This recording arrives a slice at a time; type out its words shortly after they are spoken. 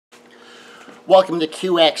Welcome to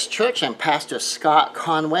QX Church. I'm Pastor Scott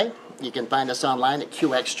Conway. You can find us online at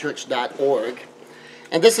qxchurch.org.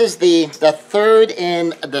 And this is the third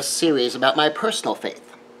in the series about my personal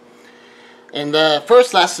faith. In the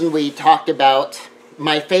first lesson, we talked about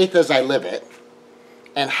my faith as I live it,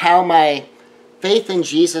 and how my faith in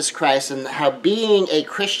Jesus Christ and how being a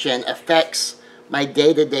Christian affects my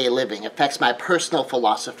day-to-day living, affects my personal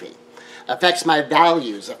philosophy, affects my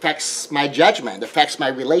values, affects my judgment, affects my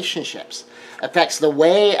relationships, affects the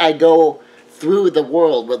way I go through the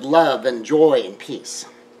world with love and joy and peace.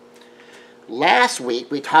 Last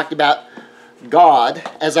week, we talked about God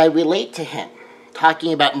as I relate to Him,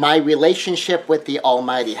 talking about my relationship with the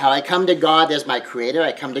Almighty, how I come to God as my Creator,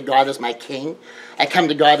 I come to God as my King, I come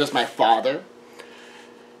to God as my Father,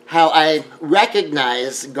 how I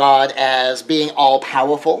recognize God as being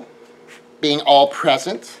all-powerful, being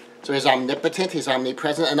all-present. So He's omnipotent, He's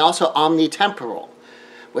omnipresent, and also omnitemporal,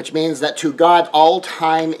 which means that to God all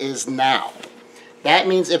time is now. That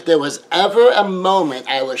means if there was ever a moment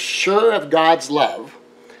I was sure of God's love,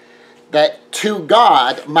 that to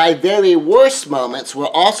God, my very worst moments were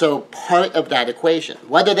also part of that equation,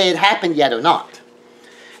 whether they had happened yet or not.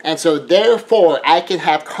 And so therefore, I can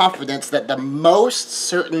have confidence that the most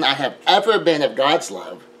certain I have ever been of God's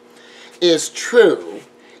love is true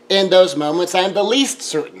in those moments I'm the least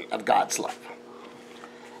certain of God's love.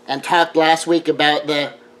 And talked last week about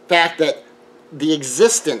the fact that the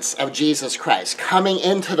existence of Jesus Christ coming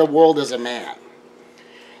into the world as a man.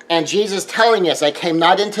 And Jesus telling us, I came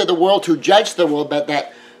not into the world to judge the world, but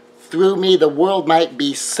that through me the world might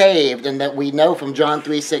be saved. And that we know from John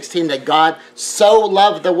 3:16 that God so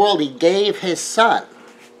loved the world, He gave His Son.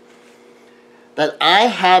 That I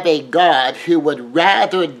have a God who would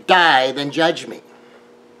rather die than judge me.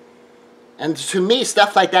 And to me,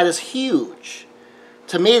 stuff like that is huge.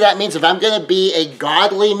 To me, that means if I'm going to be a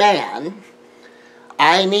godly man,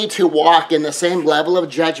 I need to walk in the same level of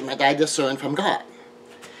judgment I discern from God.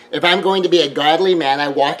 If I'm going to be a godly man, I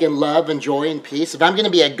walk in love and joy and peace. If I'm going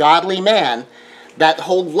to be a godly man, that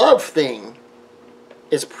whole love thing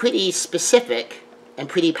is pretty specific and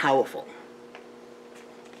pretty powerful.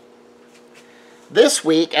 This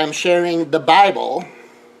week, I'm sharing the Bible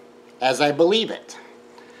as I believe it.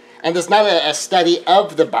 And it's not a study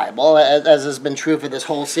of the Bible, as has been true for this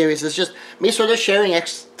whole series. It's just me sort of sharing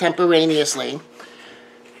extemporaneously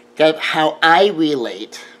how I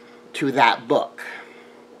relate to that book.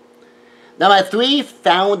 Now, my three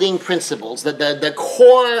founding principles, the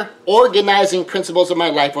core organizing principles of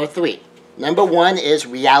my life are three. Number one is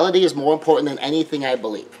reality is more important than anything I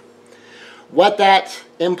believe. What that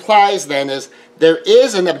implies then is there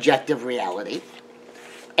is an objective reality,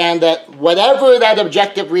 and that whatever that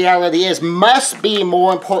objective reality is must be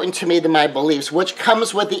more important to me than my beliefs, which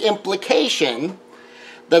comes with the implication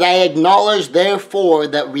that I acknowledge, therefore,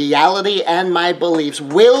 that reality and my beliefs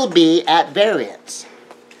will be at variance.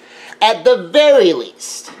 At the very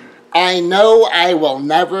least, I know I will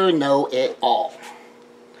never know it all.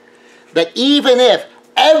 That even if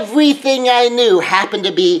everything I knew happened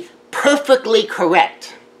to be perfectly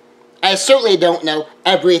correct, I certainly don't know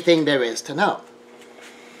everything there is to know.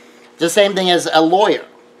 The same thing as a lawyer.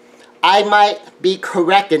 I might be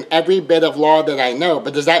correct in every bit of law that I know,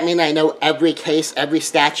 but does that mean I know every case, every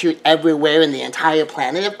statute, everywhere in the entire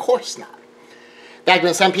planet? Of course not. In fact,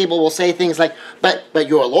 when some people will say things like, but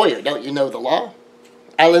you're a lawyer, don't you know the law?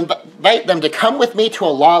 I'll invite them to come with me to a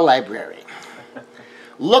law library.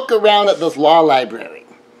 Look around at this law library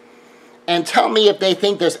and tell me if they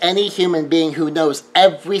think there's any human being who knows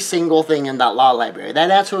every single thing in that law library. That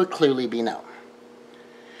answer would clearly be no.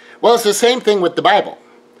 Well, it's the same thing with the Bible.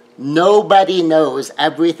 Nobody knows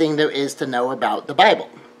everything there is to know about the Bible.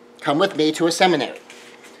 Come with me to a seminary.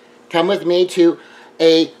 Come with me to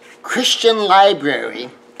a Christian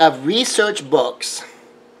library of research books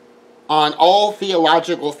on all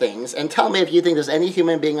theological things, and tell me if you think there's any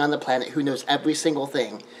human being on the planet who knows every single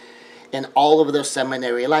thing in all of those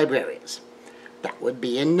seminary libraries. That would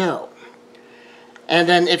be a no. And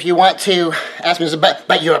then if you want to ask me,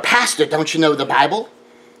 but you're a pastor, don't you know the Bible?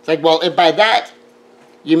 It's like, well, if by that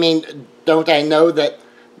you mean, don't I know that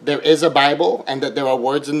there is a Bible and that there are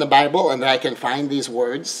words in the Bible and that I can find these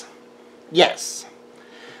words? Yes.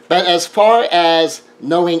 But as far as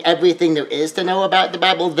knowing everything there is to know about the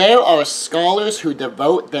Bible, there are scholars who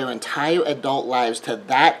devote their entire adult lives to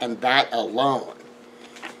that and that alone,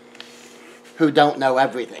 who don't know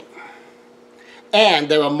everything. And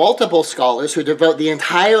there are multiple scholars who devote the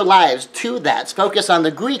entire lives to that, focus on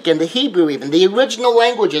the Greek and the Hebrew even, the original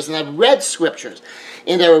languages, and have read scriptures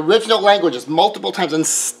in their original languages multiple times and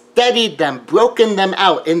studied them, broken them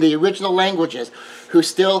out in the original languages, who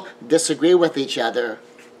still disagree with each other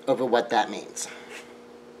over what that means.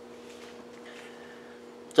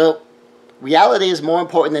 So, reality is more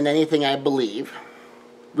important than anything I believe.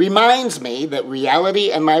 Reminds me that reality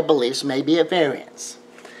and my beliefs may be at variance.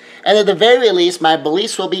 And at the very least, my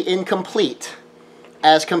beliefs will be incomplete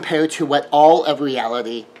as compared to what all of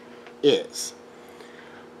reality is.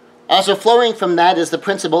 Also flowing from that is the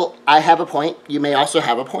principle, I have a point, you may also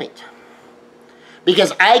have a point.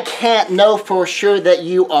 Because I can't know for sure that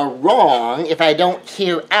you are wrong if I don't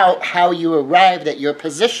hear out how you arrived at your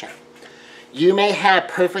position. You may have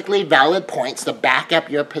perfectly valid points to back up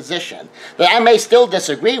your position that I may still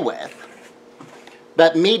disagree with,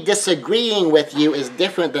 but me disagreeing with you is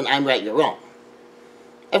different than I'm right, you're wrong.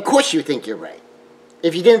 Of course you think you're right.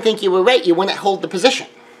 If you didn't think you were right, you wouldn't hold the position.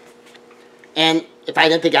 And if I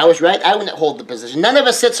didn't think I was right, I wouldn't hold the position. None of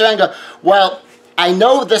us sits around and go, well, I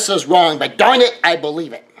know this is wrong, but darn it, I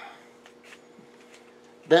believe it.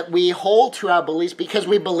 That we hold to our beliefs because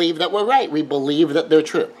we believe that we're right. We believe that they're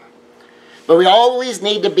true. But we always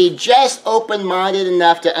need to be just open-minded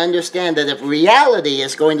enough to understand that if reality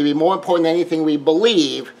is going to be more important than anything we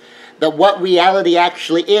believe, that what reality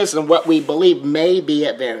actually is and what we believe may be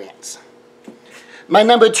at variance. My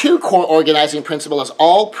number 2 core organizing principle is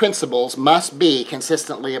all principles must be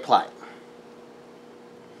consistently applied.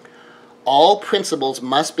 All principles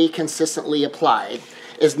must be consistently applied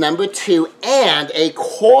is number 2 and a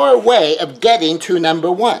core way of getting to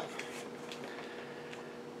number 1.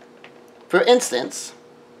 For instance,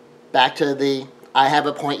 back to the I have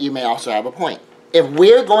a point, you may also have a point. If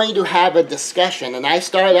we're going to have a discussion and I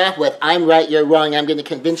start off with I'm right, you're wrong, I'm going to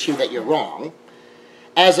convince you that you're wrong,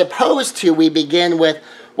 as opposed to we begin with,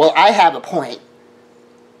 well, I have a point,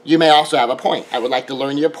 you may also have a point. I would like to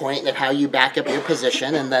learn your point of how you back up your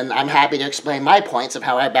position, and then I'm happy to explain my points of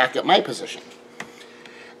how I back up my position.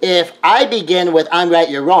 If I begin with I'm right,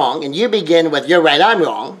 you're wrong, and you begin with you're right, I'm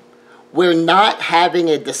wrong, we're not having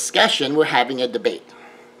a discussion, we're having a debate.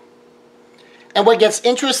 And what gets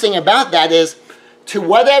interesting about that is, to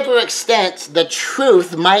whatever extent the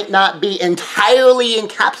truth might not be entirely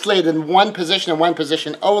encapsulated in one position and one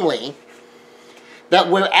position only, that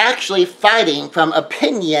we're actually fighting from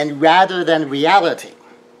opinion rather than reality.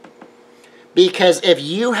 Because if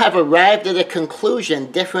you have arrived at a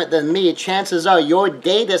conclusion different than me, chances are your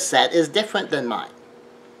data set is different than mine.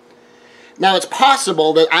 Now, it's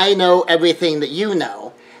possible that I know everything that you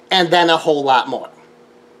know, and then a whole lot more.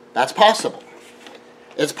 That's possible.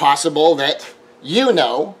 It's possible that you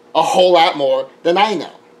know a whole lot more than I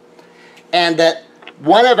know. And that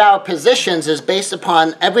one of our positions is based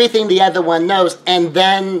upon everything the other one knows, and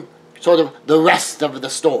then sort of the rest of the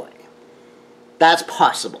story. That's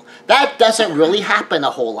possible. That doesn't really happen a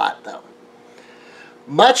whole lot, though.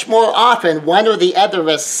 Much more often, one or the other of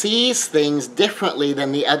us sees things differently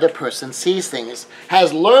than the other person sees things,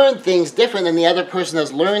 has learned things different than the other person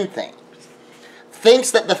has learned things, thinks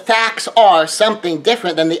that the facts are something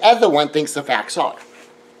different than the other one thinks the facts are.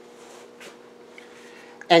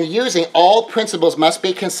 And using all principles must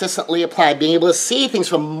be consistently applied, being able to see things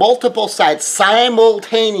from multiple sides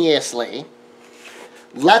simultaneously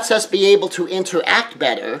lets us be able to interact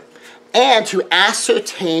better and to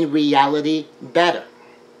ascertain reality better.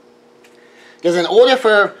 Because in order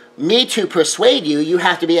for me to persuade you, you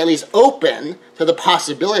have to be at least open to the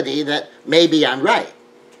possibility that maybe I'm right.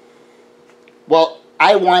 Well,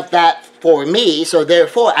 I want that for me, so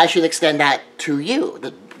therefore I should extend that to you.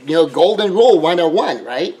 The Golden Rule 101,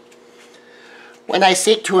 right? When I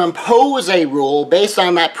seek to impose a rule based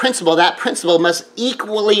on that principle must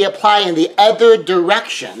equally apply in the other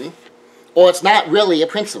direction, or it's not really a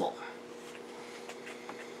principle.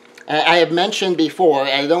 I have mentioned before,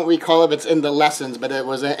 I don't recall if it's in the lessons, but it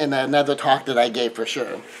was in another talk that I gave for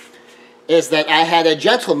sure, is that I had a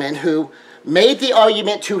gentleman who made the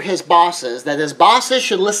argument to his bosses that his bosses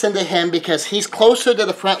should listen to him because he's closer to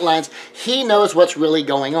the front lines, he knows what's really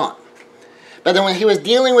going on. But then when he was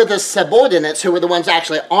dealing with his subordinates, who were the ones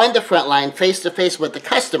actually on the front line, face-to-face with the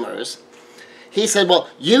customers, he said, well,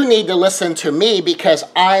 you need to listen to me because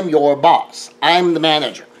I'm your boss. I'm the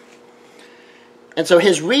manager. And so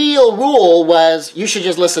his real rule was, you should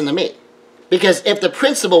just listen to me. Because if the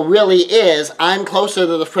principle really is, I'm closer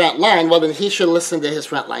to the front line, well, then he should listen to his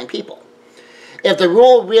front line people. If the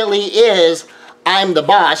rule really is, I'm the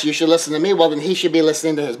boss, you should listen to me, well, then he should be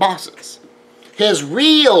listening to his bosses. His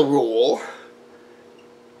real rule,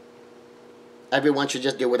 everyone should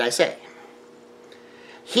just do what I say.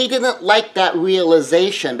 He didn't like that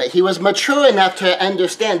realization, but he was mature enough to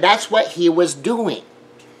understand that's what he was doing.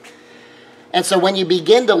 And so when you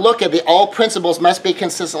begin to look at the all principles must be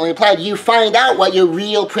consistently applied, you find out what your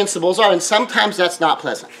real principles are, and sometimes that's not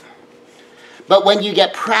pleasant. But when you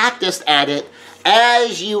get practiced at it,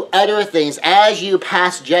 as you utter things, as you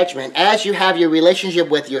pass judgment, as you have your relationship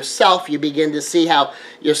with yourself, you begin to see how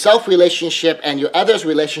your self-relationship and your others'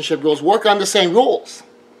 relationship rules work on the same rules.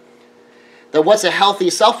 That what's a healthy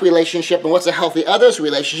self-relationship and what's a healthy others'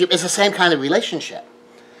 relationship is the same kind of relationship.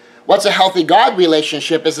 What's a healthy God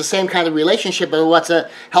relationship is the same kind of relationship, but what's a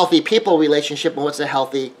healthy people relationship and what's a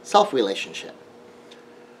healthy self-relationship.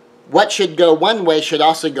 What should go one way should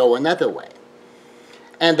also go another way.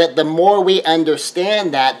 And that the more we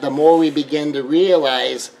understand that, the more we begin to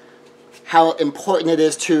realize how important it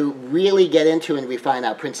is to really get into and refine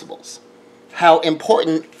our principles. How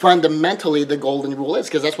important fundamentally the golden rule is,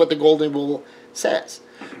 because that's what the golden rule says.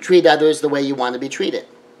 Treat others the way you want to be treated.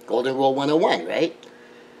 Golden Rule 101, right?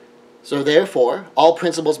 So therefore, all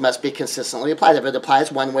principles must be consistently applied. If it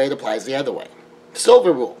applies one way, it applies the other way.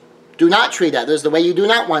 Silver rule. Do not treat others the way you do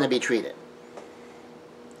not want to be treated.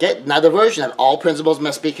 Get another version of all principles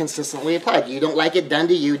must be consistently applied. You don't like it done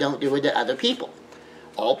to you, don't do it to other people.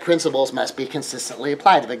 All principles must be consistently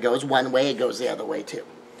applied. If it goes one way, it goes the other way too.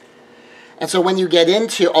 And so when you get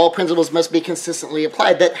into all principles must be consistently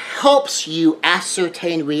applied, that helps you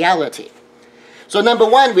ascertain reality. So number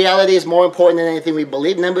one, reality is more important than anything we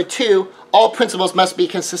believe. Number two, all principles must be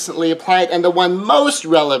consistently applied. And the one most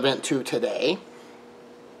relevant to today,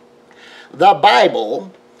 the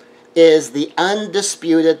Bible is the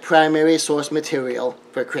undisputed primary source material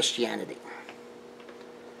for Christianity.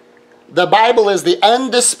 The Bible is the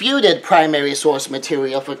undisputed primary source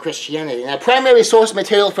material for Christianity. Now, primary source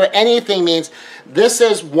material for anything means this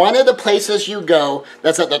is one of the places you go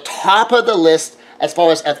that's at the top of the list as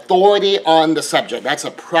far as authority on the subject. That's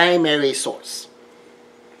a primary source.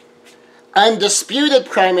 Undisputed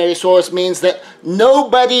primary source means that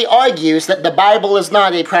nobody argues that the Bible is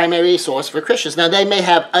not a primary source for Christians. Now, they may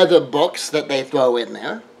have other books that they throw in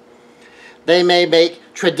there. They may make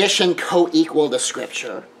tradition co-equal to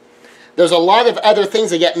Scripture. There's a lot of other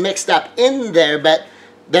things that get mixed up in there, but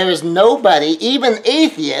there is nobody, even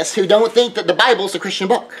atheists, who don't think that the Bible is a Christian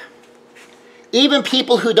book. Even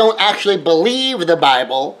people who don't actually believe the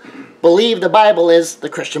Bible is the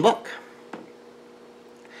Christian book.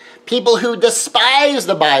 People who despise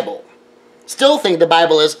the Bible still think the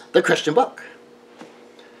Bible is the Christian book.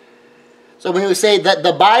 So when we say that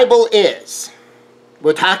the Bible is,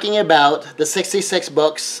 we're talking about the 66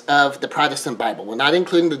 books of the Protestant Bible. We're not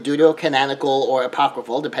including the deuterocanonical or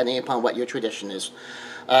apocryphal, depending upon what your tradition is.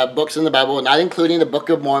 Books in the Bible. We're not including the Book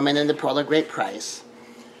of Mormon and the Pearl of Great Price.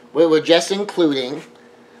 We're just including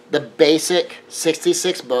the basic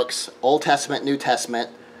 66 books, Old Testament, New Testament,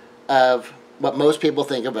 of what most people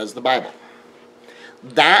think of as the Bible.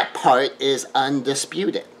 That part is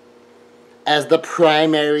undisputed as the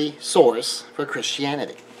primary source for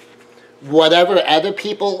Christianity. Whatever other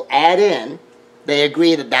people add in, they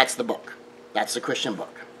agree that that's the book. That's the Christian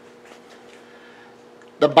book.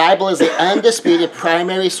 The Bible is the undisputed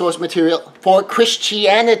primary source material for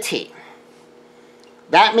Christianity.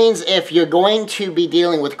 That means if you're going to be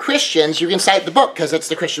dealing with Christians, you can cite the book because it's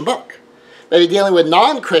the Christian book. But if you're dealing with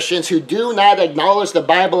non-Christians who do not acknowledge the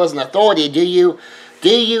Bible as an authority, do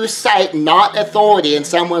you cite not authority in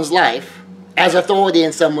someone's life as authority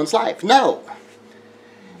in someone's life? No.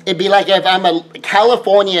 It'd be like if I'm a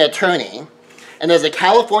California attorney, and as a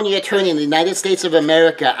California attorney in the United States of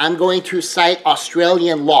America, I'm going to cite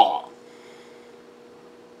Australian law.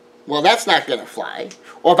 Well, that's not going to fly.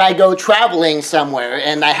 Or if I go traveling somewhere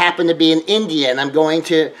and I happen to be in India and I'm going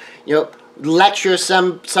to, lecture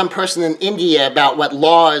some person in India about what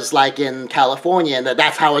law is like in California and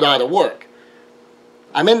that's how it ought to work.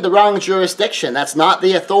 I'm in the wrong jurisdiction. That's not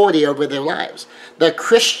the authority over their lives. The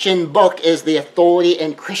Christian book is the authority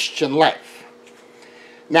in Christian life.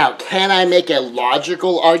 Now, can I make a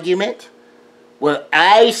logical argument where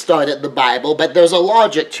I started the Bible, but there's a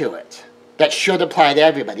logic to it that should apply to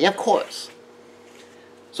everybody? Of course.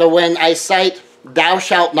 So when I cite, thou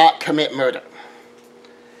shalt not commit murder,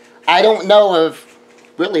 I don't know of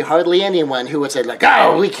really hardly anyone who would say, like,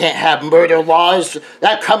 oh, we can't have murder laws.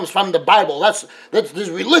 That comes from the Bible. That's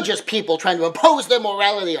these religious people trying to impose their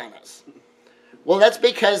morality on us. Well, that's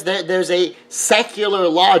because there's a secular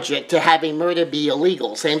logic to having murder be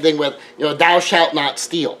illegal. Same thing with, thou shalt not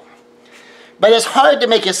steal. But it's hard to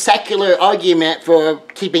make a secular argument for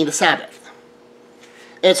keeping the Sabbath.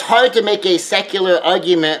 It's hard to make a secular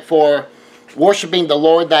argument for worshiping the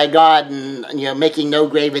Lord thy God and making no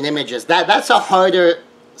graven images. That's a harder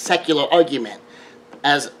secular argument,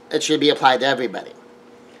 as it should be applied to everybody.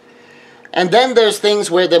 And then there's things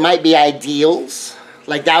where there might be ideals,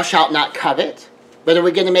 like thou shalt not covet. But are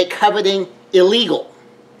we going to make coveting illegal?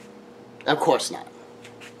 Of course not.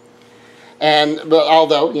 But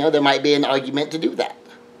although, there might be an argument to do that.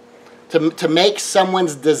 To make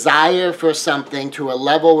someone's desire for something to a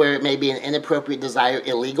level where it may be an inappropriate desire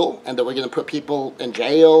illegal, and that we're going to put people in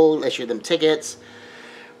jail, issue them tickets,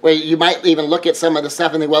 where you might even look at some of the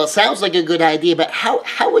stuff and think, well, it sounds like a good idea, but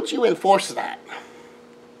how would you enforce that?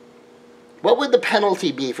 What would the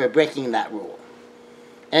penalty be for breaking that rule?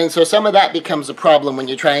 And so some of that becomes a problem when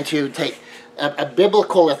you're trying to take a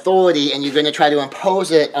biblical authority and you're going to try to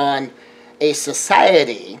impose it on a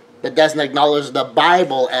society that doesn't acknowledge the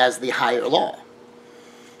Bible as the higher law.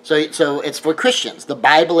 So it's for Christians. The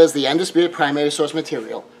Bible is the undisputed primary source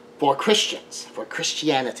material for Christians, for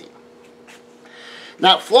Christianity.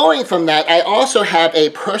 Now, flowing from that, I also have a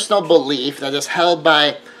personal belief that is held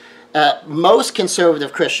by most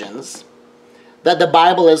conservative Christians, that the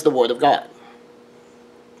Bible is the Word of God.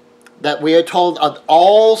 That we are told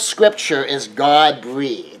all Scripture is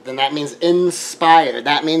God-breathed, and that means inspired.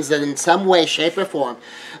 That means that in some way, shape, or form,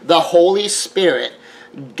 the Holy Spirit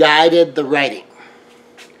guided the writing.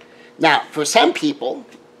 Now, for some people,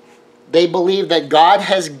 they believe that God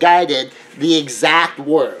has guided the exact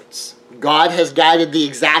words. God has guided the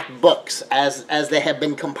exact books as they have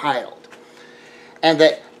been compiled. And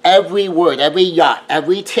that every word, every jot,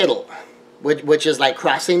 every tittle, which is like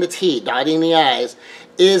crossing the T, dotting the I's,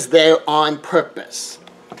 is there on purpose.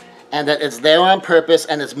 And that it's there on purpose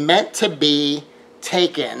and it's meant to be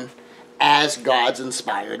taken as God's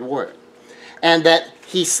inspired word. And that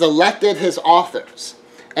he selected his authors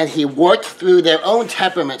and he worked through their own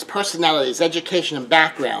temperaments, personalities, education, and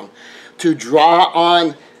background to draw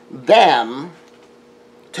on them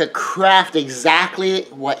to craft exactly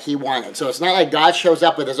what he wanted. So it's not like God shows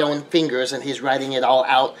up with his own fingers and he's writing it all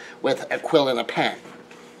out with a quill and a pen.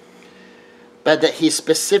 But that he's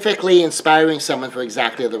specifically inspiring someone for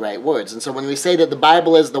exactly the right words. And so when we say that the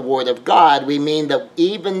Bible is the Word of God, we mean that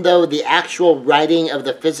even though the actual writing of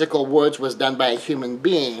the physical words was done by a human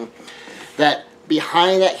being, that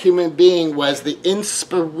behind that human being was the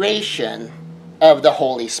inspiration of the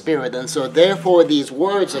Holy Spirit. And so therefore these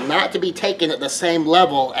words are not to be taken at the same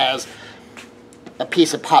level as a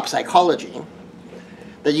piece of pop psychology.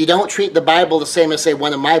 That you don't treat the Bible the same as, say,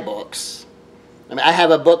 one of my books. I mean, I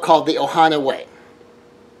have a book called The Ohana Way.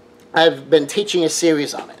 I've been teaching a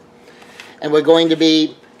series on it. And we're going to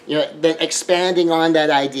be, then expanding on that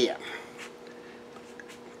idea.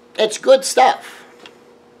 It's good stuff.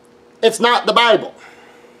 It's not the Bible.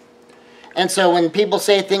 And so when people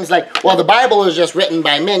say things like, well, the Bible is just written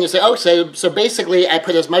by men, you say, oh, so basically I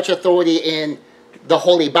put as much authority in the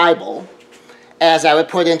Holy Bible as I would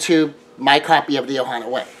put into my copy of The Ohana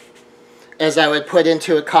Way. As I would put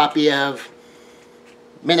into a copy of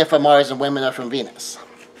Men are from Mars and Women are from Venus.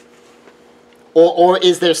 Or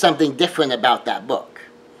is there something different about that book?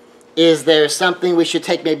 Is there something we should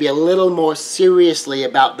take maybe a little more seriously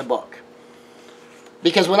about the book?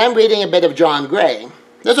 Because when I'm reading a bit of John Gray,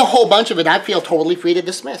 there's a whole bunch of it I feel totally free to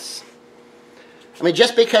dismiss. I mean,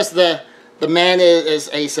 just because the man is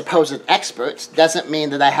a supposed expert doesn't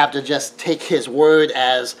mean that I have to just take his word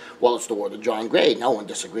as, well, it's the word of John Gray. No one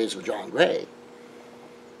disagrees with John Gray.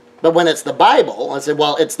 But when it's the Bible, I say,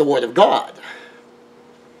 well, it's the Word of God.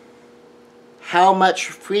 How much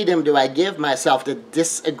freedom do I give myself to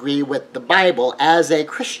disagree with the Bible as a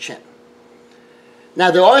Christian?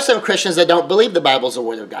 Now, there are some Christians that don't believe the Bible is the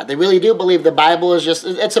Word of God. They really do believe the Bible is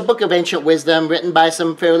it's a book of ancient wisdom written by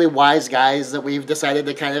some fairly wise guys that we've decided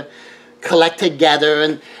to kind of collect together,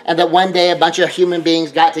 and that one day a bunch of human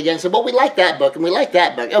beings got together and said, well, we like that book and we like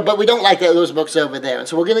that book, but we don't like those books over there, and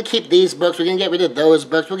so we're going to keep these books, we're going to get rid of those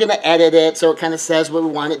books, we're going to edit it so it kind of says what we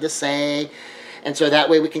want it to say, and so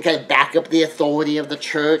that way we can kind of back up the authority of the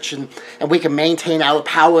church, and we can maintain our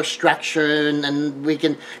power structure, and we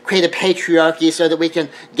can create a patriarchy so that we can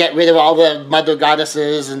get rid of all the mother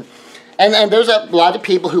goddesses, and there's a lot of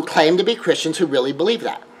people who claim to be Christians who really believe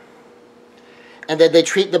that. And that they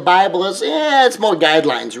treat the Bible as, it's more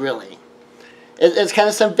guidelines, really. It's kind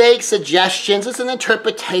of some vague suggestions. It's an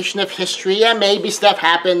interpretation of history. Yeah, maybe stuff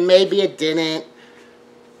happened, maybe it didn't.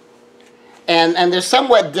 And they're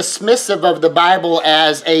somewhat dismissive of the Bible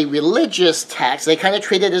as a religious text. They kind of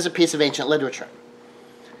treat it as a piece of ancient literature.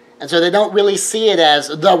 And so they don't really see it as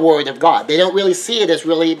the Word of God. They don't really see it as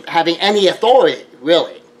really having any authority,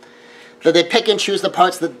 really. That they pick and choose the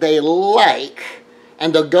parts that they like,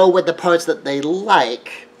 and they'll go with the parts that they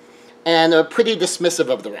like, and are pretty dismissive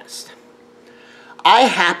of the rest. I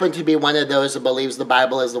happen to be one of those that believes the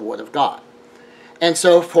Bible is the Word of God. And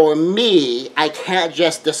so for me, I can't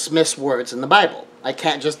just dismiss words in the Bible. I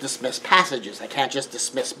can't just dismiss passages. I can't just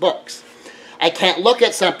dismiss books. I can't look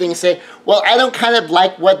at something and say, well, I don't kind of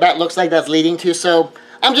like what that looks like that's leading to, so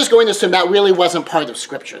I'm just going to assume that really wasn't part of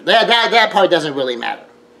Scripture. That part doesn't really matter.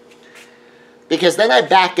 Because then I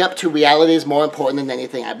back up to reality is more important than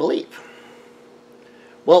anything I believe.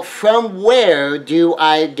 Well, from where do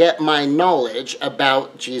I get my knowledge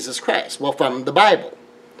about Jesus Christ? Well, from the Bible.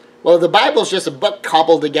 Well, if the Bible is just a book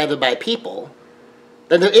cobbled together by people,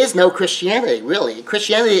 then there is no Christianity, really.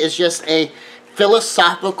 Christianity is just a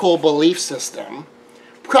philosophical belief system,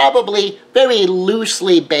 probably very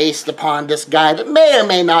loosely based upon this guy that may or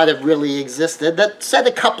may not have really existed, that said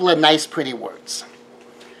a couple of nice, pretty words.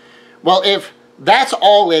 Well, if that's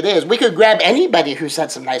all it is, we could grab anybody who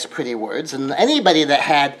said some nice, pretty words, and anybody that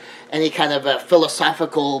had any kind of a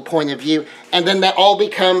philosophical point of view, and then they all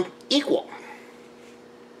become equal.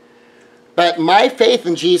 But my faith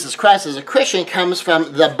in Jesus Christ as a Christian comes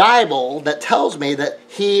from the Bible that tells me that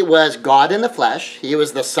he was God in the flesh, he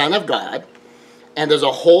was the Son of God, and there's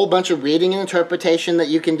a whole bunch of reading and interpretation that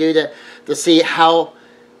you can do to see how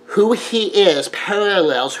who he is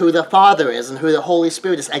parallels who the Father is and who the Holy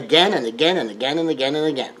Spirit is again and again and again and again and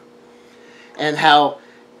again. And how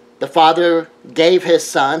the Father gave his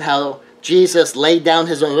Son, how Jesus laid down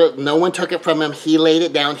his own, no one took it from him, he laid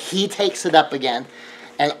it down, he takes it up again.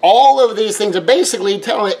 And all of these things are basically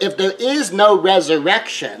telling if there is no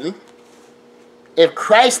resurrection, if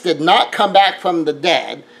Christ did not come back from the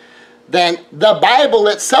dead, then the Bible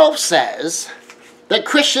itself says that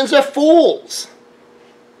Christians are fools.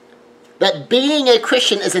 That being a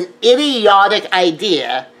Christian is an idiotic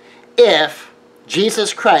idea if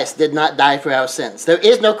Jesus Christ did not die for our sins. There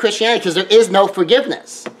is no Christianity because there is no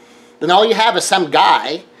forgiveness. Then all you have is some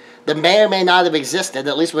guy that may or may not have existed,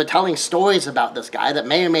 at least we're telling stories about this guy that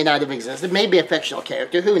may or may not have existed, maybe a fictional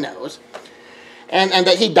character, who knows, and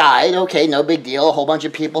that he died, okay, no big deal, a whole bunch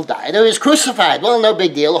of people died, or he was crucified, well, no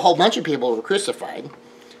big deal, a whole bunch of people were crucified,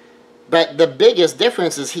 but the biggest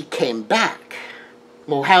difference is he came back.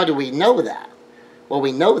 Well, how do we know that? Well,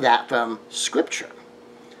 we know that from Scripture.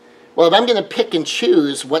 Well, if I'm going to pick and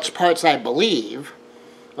choose which parts I believe,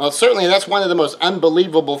 well, certainly that's one of the most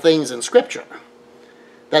unbelievable things in Scripture.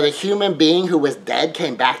 That a human being who was dead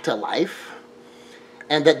came back to life,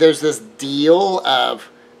 and that there's this deal of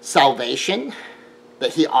salvation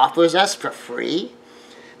that he offers us for free,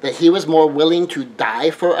 that he was more willing to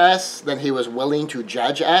die for us than he was willing to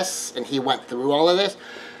judge us, and he went through all of this.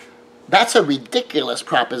 That's a ridiculous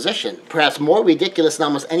proposition, perhaps more ridiculous than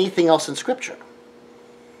almost anything else in Scripture.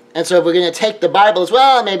 And so if we're going to take the Bible as,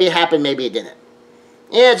 well, maybe it happened, maybe it didn't.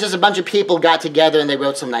 Yeah, just a bunch of people got together and they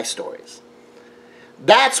wrote some nice stories.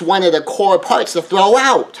 That's one of the core parts to throw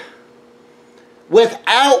out,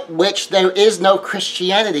 without which there is no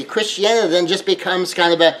Christianity. Christianity then just becomes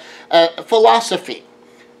kind of a philosophy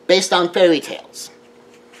based on fairy tales.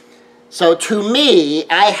 So to me,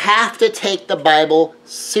 I have to take the Bible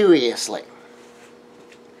seriously.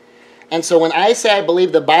 And so when I say I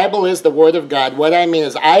believe the Bible is the Word of God, what I mean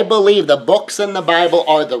is I believe the books in the Bible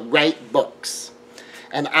are the right books.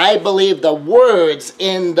 And I believe the words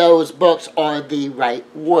in those books are the right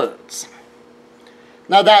words.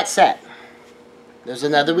 Now that said, there's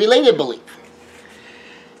another related belief.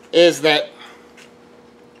 Is that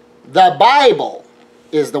the Bible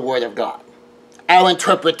is the Word of God. Our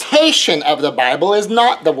interpretation of the Bible is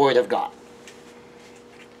not the Word of God.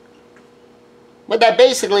 What that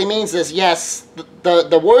basically means is, yes,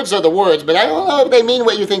 the words are the words, but I don't know if they mean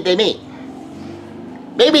what you think they mean.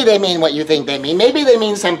 Maybe they mean what you think they mean. Maybe they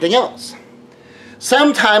mean something else.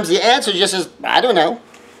 Sometimes the answer just is, I don't know.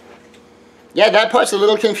 Yeah, that part's a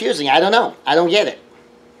little confusing. I don't know. I don't get it.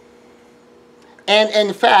 And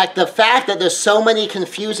in fact, the fact that there's so many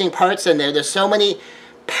confusing parts in there, there's so many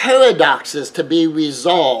paradoxes to be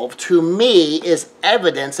resolved, to me, is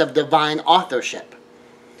evidence of divine authorship.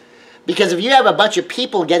 Because if you have a bunch of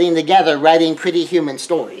people getting together writing pretty human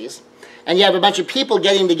stories, and you have a bunch of people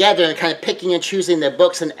getting together and kind of picking and choosing their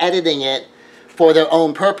books and editing it for their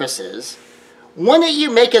own purposes, wouldn't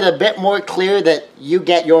you make it a bit more clear that you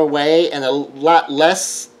get your way and a lot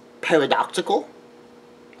less paradoxical?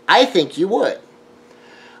 I think you would.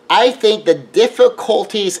 I think the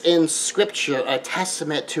difficulties in Scripture are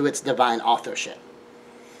testament to its divine authorship.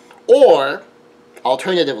 Or,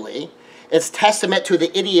 alternatively, it's testament to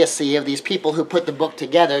the idiocy of these people who put the book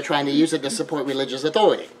together trying to use it to support religious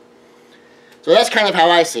authority. So that's kind of how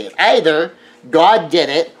I see it. Either God did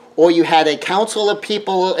it, or you had a council of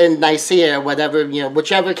people in Nicaea, or whatever,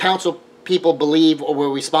 whichever council people believe or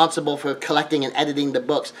were responsible for collecting and editing the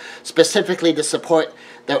books, specifically to support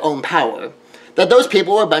their own power. that those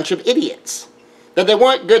people were a bunch of idiots, that they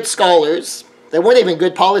weren't good scholars, they weren't even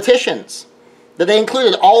good politicians, that they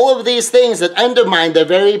included all of these things that undermined their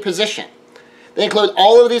very position. They include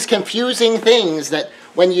all of these confusing things that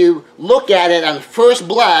when you look at it on first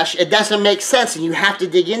blush, it doesn't make sense and you have to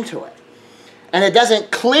dig into it. And it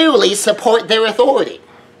doesn't clearly support their authority.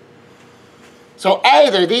 So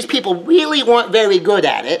either these people really weren't very good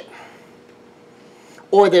at it,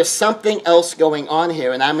 or there's something else going on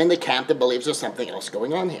here, and I'm in the camp that believes there's something else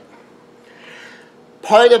going on here.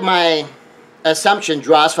 Part of my assumption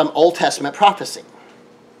draws from Old Testament prophecy,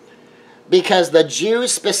 because the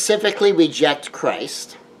Jews specifically reject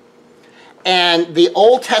Christ, and the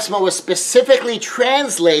Old Testament was specifically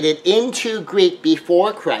translated into Greek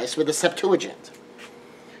before Christ with the Septuagint.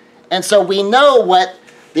 And so we know what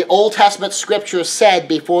the Old Testament scriptures said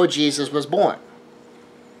before Jesus was born.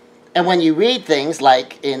 And when you read things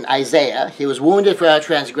like in Isaiah, he was wounded for our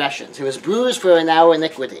transgressions, he was bruised for our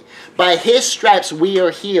iniquity. By his stripes we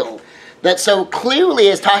are healed. That so clearly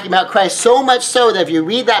is talking about Christ, so much so that if you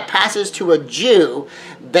read that passage to a Jew,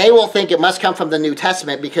 they will think it must come from the New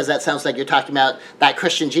Testament, because that sounds like you're talking about that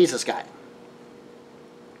Christian Jesus guy,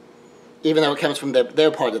 even though it comes from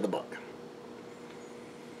their part of the book.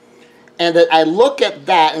 And that I look at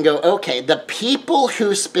that and go, okay, the people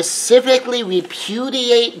who specifically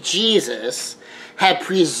repudiate Jesus have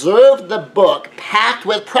preserved the book packed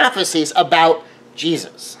with prophecies about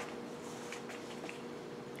Jesus.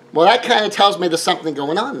 Well, that kind of tells me there's something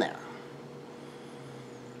going on there.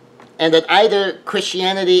 And that either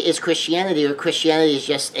Christianity is Christianity or Christianity is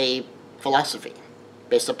just a philosophy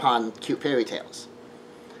based upon cute fairy tales.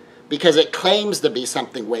 Because it claims to be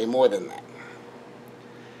something way more than that.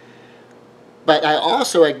 But I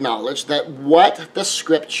also acknowledge that what the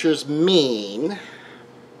scriptures mean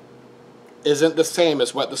isn't the same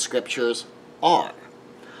as what the scriptures are.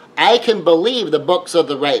 I can believe the books are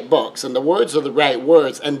the right books and the words are the right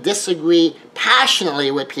words and disagree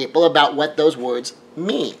passionately with people about what those words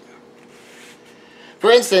mean.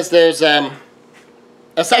 For instance, there's a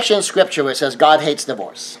section of scripture where it says God hates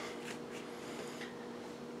divorce.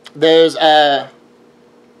 There's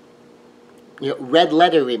red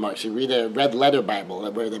letter remarks. You read a red letter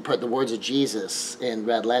Bible where they put the words of Jesus in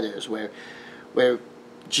red letters, where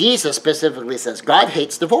Jesus specifically says God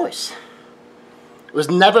hates divorce. It was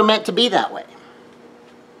never meant to be that way.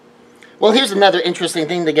 Well, here's another interesting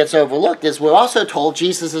thing that gets overlooked, is we're also told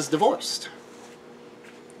Jesus is divorced.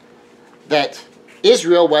 That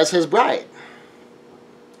Israel was his bride.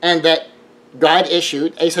 And that God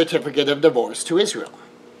issued a certificate of divorce to Israel.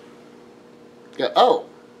 You go, oh,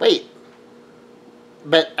 wait.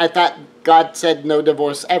 But I thought God said no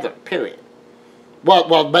divorce ever, period.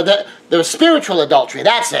 Well, but there's spiritual adultery,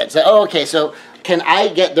 that's it. So, okay, so can I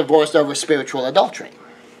get divorced over spiritual adultery?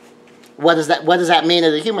 What does that mean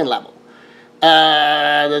at a human level?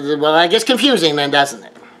 Well, I guess confusing then, doesn't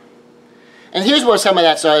it? And here's where some of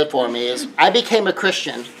that started for me, is I became a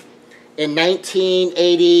Christian in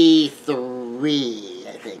 1983,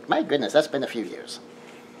 I think. My goodness, that's been a few years.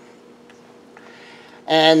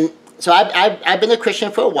 And so I've been a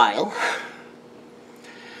Christian for a while.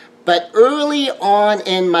 But early on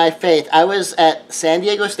in my faith, I was at San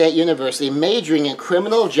Diego State University majoring in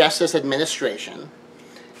criminal justice administration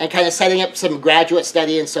and kind of setting up some graduate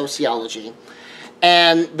study in sociology.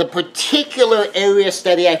 And the particular area of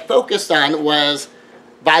study I focused on was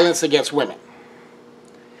violence against women.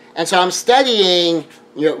 And so I'm studying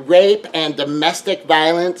rape and domestic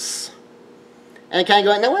violence, and kind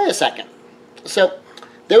of going, now wait a second. So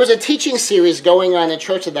there was a teaching series going on in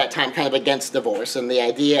church at that time, kind of against divorce, and the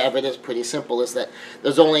idea of it is pretty simple, is that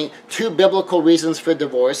there's only two biblical reasons for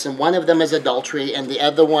divorce, and one of them is adultery, and the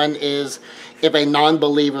other one is if a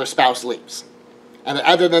non-believer spouse leaves. And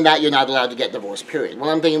other than that, you're not allowed to get divorced, period. Well,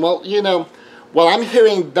 I'm thinking, well, while I'm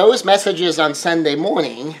hearing those messages on Sunday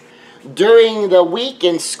morning, during the week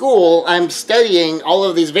in school, I'm studying all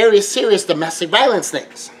of these very serious domestic violence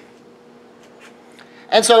things.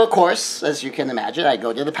 And so, of course, as you can imagine, I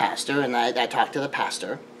go to the pastor, and I talk to the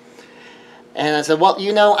pastor. And I said, well,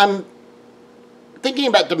 I'm thinking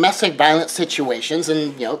about domestic violence situations,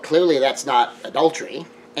 and, clearly that's not adultery,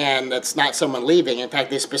 and that's not someone leaving. In fact,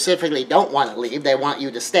 they specifically don't want to leave. They want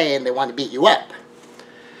you to stay, and they want to beat you up.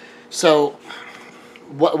 So,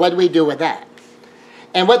 what do we do with that?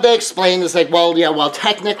 And what they explain is like, well,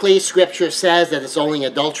 technically Scripture says that it's only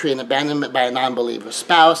adultery and abandonment by a non-believer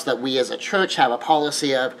spouse that we as a church have a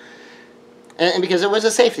policy of, and because it was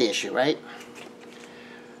a safety issue, right?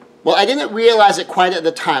 Well, I didn't realize it quite at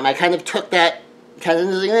the time. I kind of took that,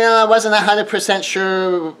 I wasn't 100%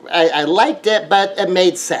 sure I liked it, but it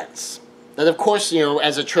made sense. That, of course,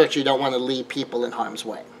 as a church, you don't want to leave people in harm's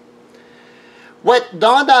way. What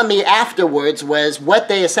dawned on me afterwards was what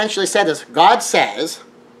they essentially said is, God says,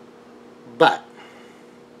 but.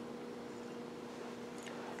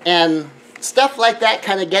 And stuff like that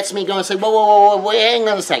kind of gets me going and say, whoa, hang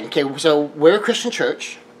on a second. Okay, so we're a Christian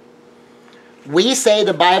church. We say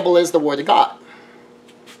the Bible is the Word of God.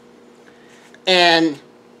 And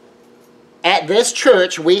at this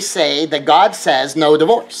church, we say that God says no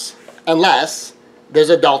divorce, unless there's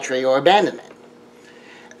adultery or abandonment.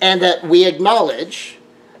 And that we acknowledge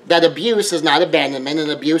that abuse is not abandonment and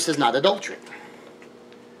abuse is not adultery.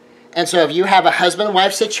 And so if you have a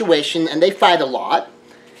husband-wife situation and they fight a lot,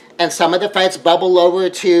 and some of the fights bubble over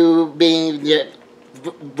to being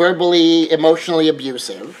verbally, emotionally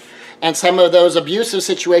abusive, and some of those abusive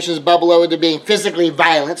situations bubble over to being physically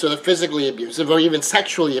violent, or physically abusive, or even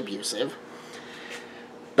sexually abusive,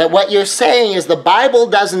 but what you're saying is the Bible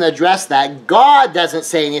doesn't address that. God doesn't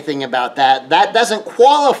say anything about that. That doesn't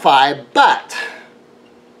qualify, but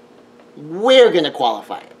we're going to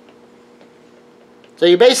qualify it. So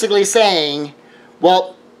you're basically saying,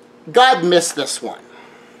 well, God missed this one.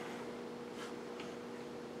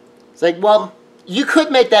 It's like, well, you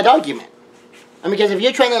could make that argument. Because if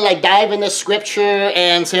you're trying to dive into Scripture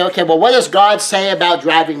and say, okay, well, what does God say about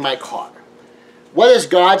driving my car? What does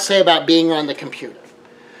God say about being on the computer?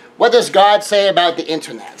 What does God say about the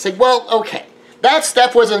internet? It's like, well, okay, that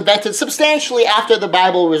stuff was invented substantially after the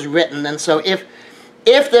Bible was written, and so if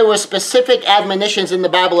there were specific admonitions in the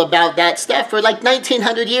Bible about that stuff for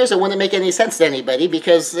 1900 years, it wouldn't make any sense to anybody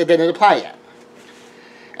because it didn't apply yet.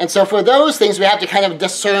 And so for those things, we have to kind of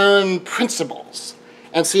discern principles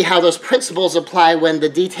and see how those principles apply when the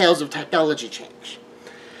details of technology change.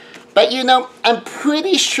 But I'm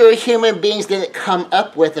pretty sure human beings didn't come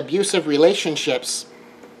up with abusive relationships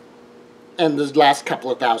in the last couple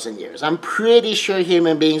of thousand years. I'm pretty sure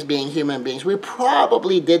human beings being human beings, we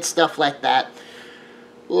probably did stuff like that,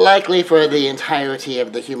 likely for the entirety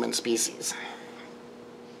of the human species.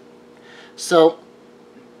 So,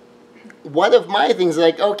 one of my things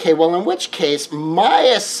is okay, well, in which case, my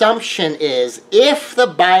assumption is, if the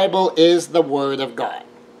Bible is the Word of God,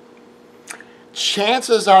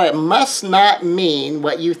 chances are it must not mean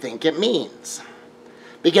what you think it means.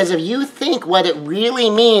 Because if you think what it really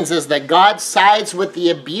means is that God sides with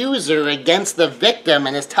the abuser against the victim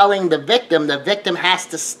and is telling the victim has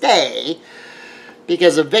to stay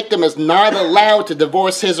because the victim is not allowed to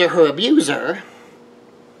divorce his or her abuser,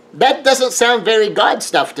 that doesn't sound very God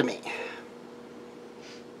stuff to me.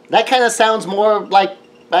 That kind of sounds more like,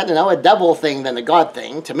 I don't know, a devil thing than a God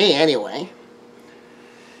thing, to me anyway.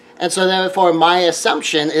 And so therefore my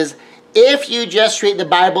assumption is, if you just treat the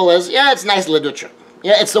Bible as, yeah, it's nice literature.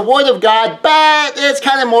 Yeah, it's the Word of God, but it's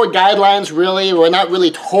kind of more guidelines, really. We're not really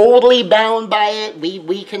totally bound by it.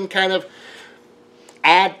 We can kind of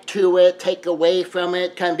add to it, take away from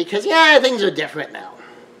it, kind of because, yeah, things are different now.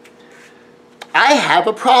 I have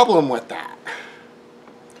a problem with that.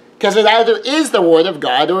 Because it either is the Word of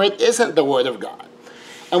God or it isn't the Word of God.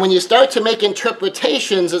 And when you start to make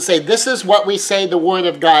interpretations that say, this is what we say the Word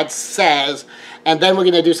of God says, and then we're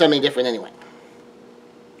going to do something different anyway.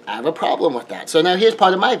 I have a problem with that. So now here's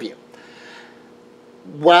part of my view.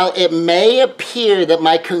 While it may appear that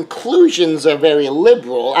my conclusions are very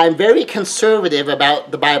liberal, I'm very conservative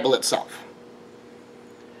about the Bible itself.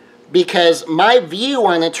 Because my view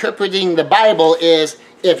on interpreting the Bible is,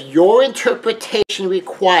 if your interpretation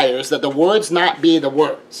requires that the words not be the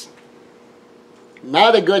words,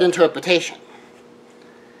 not a good interpretation.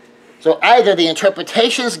 So either the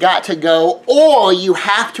interpretation's got to go, or you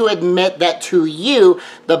have to admit that to you,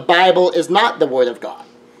 the Bible is not the Word of God.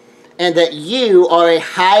 And that you are a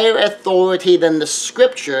higher authority than the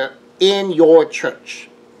Scripture in your church.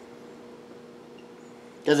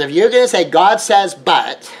 Because if you're going to say, God says,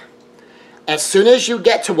 but, as soon as you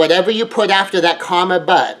get to whatever you put after that comma,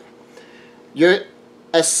 but, you're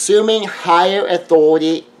assuming higher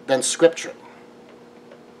authority than Scripture.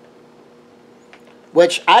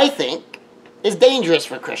 Which I think is dangerous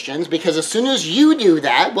for Christians, because as soon as you do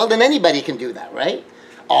that, well, then anybody can do that, right?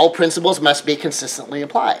 All principles must be consistently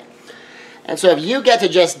applied. And so if you get to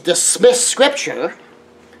just dismiss Scripture,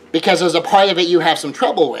 because there's a part of it you have some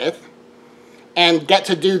trouble with, and get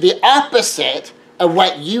to do the opposite of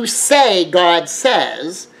what you say God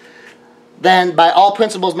says, then by all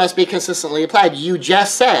principles must be consistently applied. You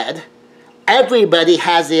just said everybody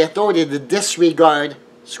has the authority to disregard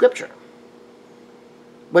Scripture.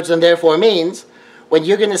 Which then therefore means, when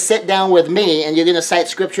you're going to sit down with me and you're going to cite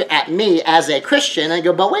Scripture at me as a Christian, I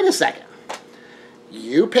go, but wait a second.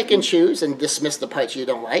 You pick and choose and dismiss the parts you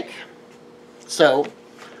don't like. So,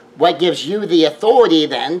 what gives you the authority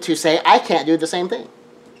then to say, I can't do the same thing?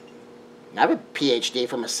 I have a PhD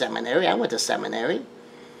from a seminary. I went to seminary.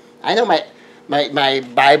 I know my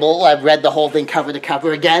Bible. I've read the whole thing cover to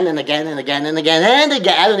cover again and again and again and again and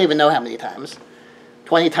again. I don't even know how many times.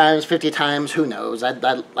 20 times, 50 times, who knows? I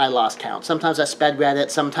lost count. Sometimes I sped read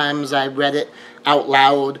it. Sometimes I read it out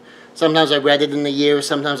loud. Sometimes I read it in a year.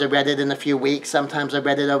 Sometimes I read it in a few weeks. Sometimes I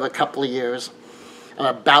read it over a couple of years. I'm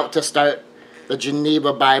about to start the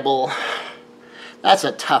Geneva Bible. That's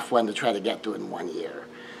a tough one to try to get through in 1 year.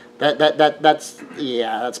 That's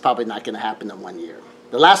probably not going to happen in 1 year.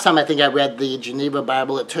 The last time I think I read the Geneva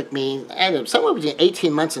Bible, it took me somewhere between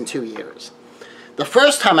 18 months and 2 years. The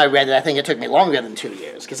first time I read it, I think it took me longer than 2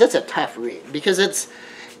 years, because it's a tough read, because it's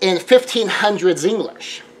in 1500s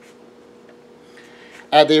English.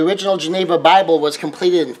 The original Geneva Bible was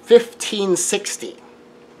completed in 1560.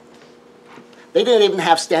 They didn't even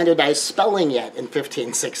have standardized spelling yet in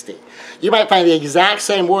 1560. You might find the exact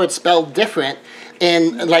same word spelled different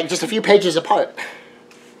in like just a few pages apart.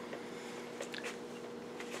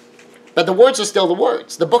 But the words are still the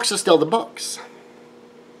words. The books are still the books.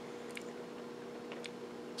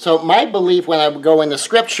 So my belief when I go into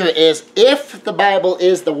Scripture is, if the Bible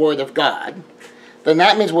is the Word of God, then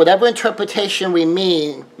that means whatever interpretation we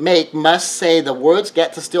make must say the words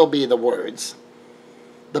get to still be the words.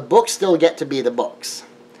 The books still get to be the books.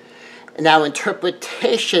 Now,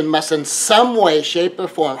 interpretation must in some way, shape, or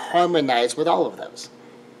form harmonize with all of those.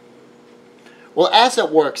 Well, as it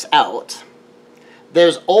works out,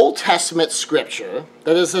 there's Old Testament scripture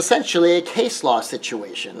that is essentially a case law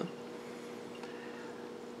situation.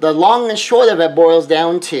 The long and short of it boils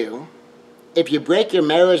down to, if you break your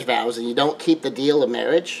marriage vows and you don't keep the deal of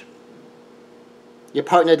marriage, your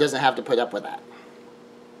partner doesn't have to put up with that.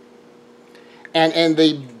 And in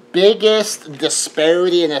the biggest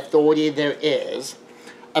disparity in authority there is,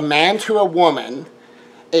 a man to a woman,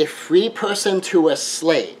 a free person to a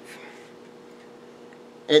slave.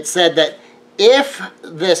 It said that if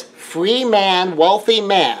this free man, wealthy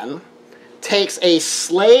man, takes a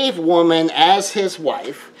slave woman as his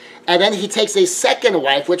wife, and then he takes a second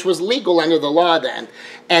wife, which was legal under the law then,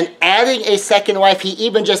 and adding a second wife, he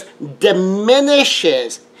even just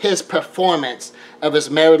diminishes his performance of his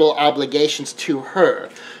marital obligations to her.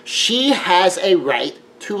 She has a right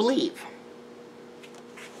to leave.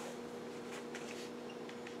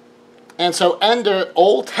 And so under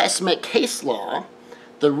Old Testament case law,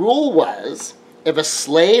 the rule was, if a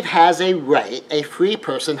slave has a right, a free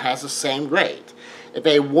person has the same right. If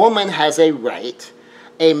a woman has a right,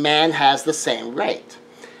 a man has the same right.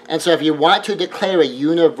 And so if you want to declare a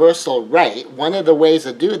universal right, one of the ways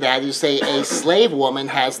to do that is say a slave woman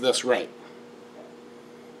has this right.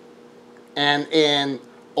 And in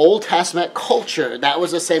Old Testament culture, that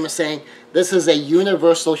was the same as saying this is a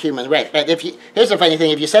universal human right. But here's the funny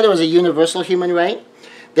thing, if you said it was a universal human right,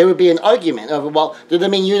 there would be an argument of, well, does that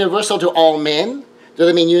mean universal to all men? Does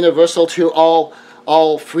it mean universal to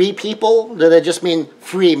all free people? Does it just mean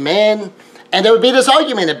free men? And there would be this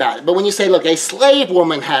argument about it. But when you say, look, a slave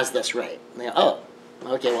woman has this right, they go, oh,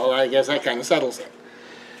 okay, well, I guess that kind of settles it.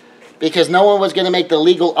 Because no one was going to make the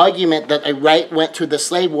legal argument that a right went to the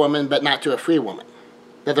slave woman but not to a free woman.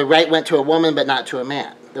 That the right went to a woman but not to a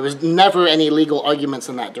man. There was never any legal arguments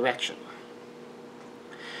in that direction.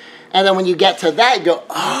 And then when you get to that, you go,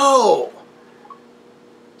 oh,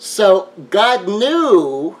 so God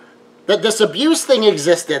knew that this abuse thing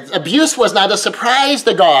existed. Abuse was not a surprise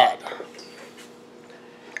to God.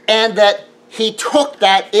 And that he took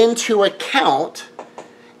that into account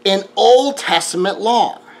in Old Testament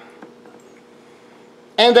law.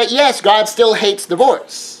 And that, yes, God still hates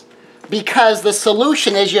divorce, because the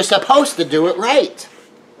solution is you're supposed to do it right.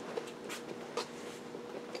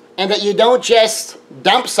 And that you don't just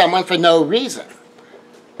dump someone for no reason,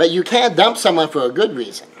 but you can't dump someone for a good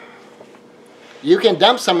reason. You can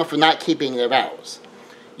dump someone for not keeping their vows.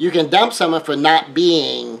 You can dump someone for not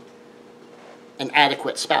being an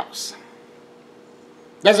adequate spouse.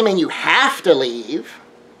 Doesn't mean you have to leave,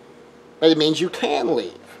 but it means you can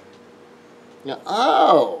leave. You know,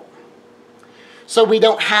 oh, so we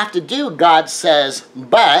don't have to do God says,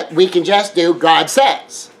 but we can just do God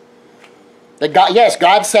says. That God, yes,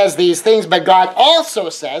 God says these things, but God also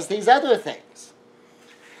says these other things.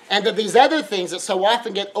 And that these other things that so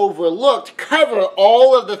often get overlooked cover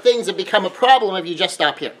all of the things that become a problem if you just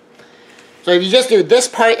stop here. So if you just do this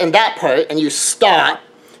part and that part and you stop,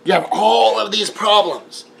 you have all of these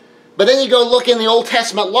problems. But then you go look in the Old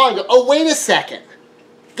Testament law and go, oh, wait a second.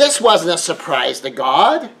 This wasn't a surprise to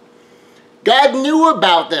God. God knew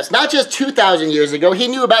about this, not just 2,000 years ago. He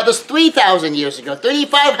knew about this 3,000 years ago,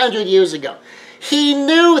 3,500 years ago. He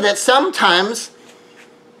knew that sometimes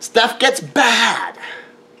stuff gets bad.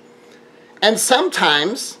 And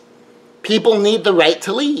sometimes people need the right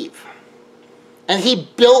to leave. And he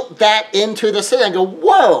built that into the city. I go,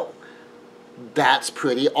 whoa, that's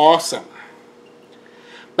pretty awesome.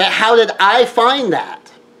 But how did I find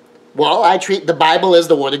that? Well, I treat the Bible as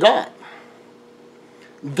the Word of God.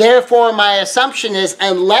 Therefore, my assumption is,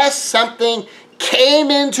 unless something came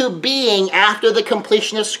into being after the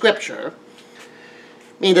completion of Scripture,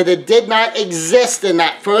 meaning that it did not exist in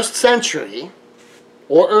that first century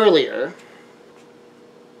or earlier,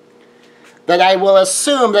 that I will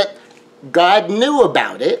assume that God knew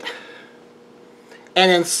about it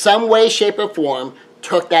and in some way, shape, or form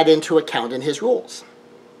took that into account in his rules.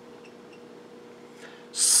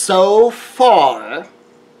 So far,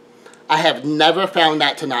 I have never found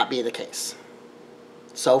that to not be the case.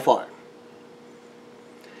 So far.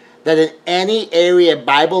 That in any area of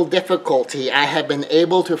Bible difficulty, I have been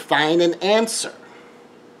able to find an answer.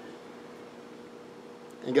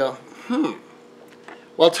 And go,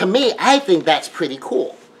 Well, to me, I think that's pretty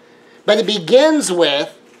cool. But it begins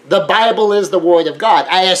with, the Bible is the Word of God.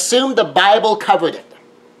 I assumed the Bible covered it.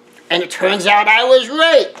 And it turns out I was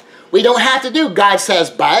right. We don't have to do God says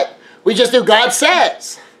but. We just do God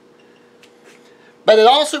says. But it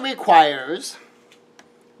also requires,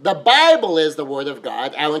 the Bible is the Word of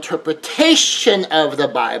God. Our interpretation of the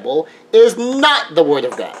Bible is not the Word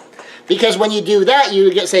of God. Because when you do that,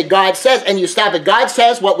 you say God says, and you stop it. God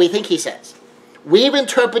says what we think he says. We've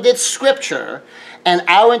interpreted Scripture, and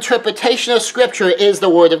our interpretation of Scripture is the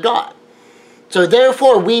Word of God. So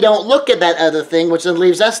therefore, we don't look at that other thing, which then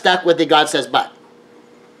leaves us stuck with the God says but.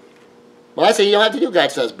 Well, I say you don't have to do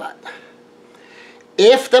God says but.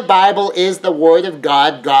 If the Bible is the Word of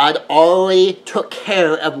God, God already took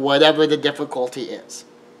care of whatever the difficulty is.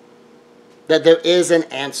 That there is an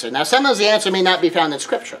answer. Now, sometimes the answer may not be found in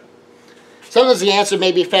Scripture. Sometimes the answer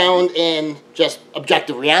may be found in just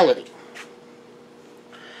objective reality.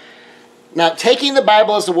 Now, taking the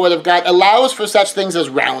Bible as the Word of God allows for such things as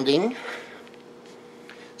rounding.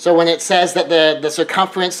 So when it says that the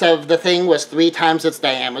circumference of the thing was 3 times its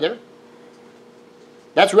diameter,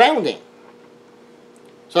 that's rounding.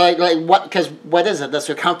 So like what? Because what is it? The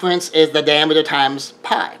circumference is the diameter times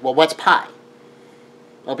pi. Well, what's pi?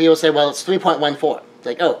 Well, people say, well, it's 3.14. It's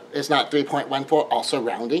like, oh, it's not 3.14 also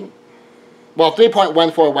rounding? Well,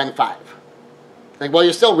 3.1415. Like, well,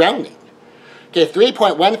 you're still rounding. Okay,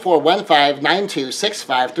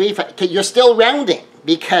 3.1415926535. Okay, you're still rounding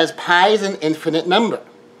because pi is an infinite number.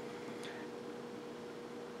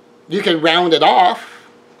 You can round it off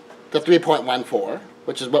to 3.14,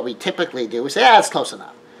 which is what we typically do. We say, that's close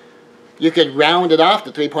enough. You could round it off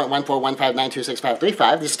to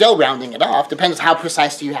 3.1415926535. You're still rounding it off. Depends how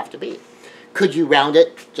precise do you have to be. Could you round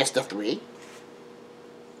it just to 3?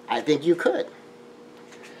 I think you could.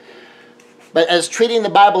 But as treating the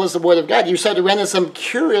Bible as the Word of God, you start to run into some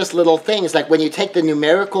curious little things, like when you take the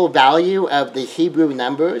numerical value of the Hebrew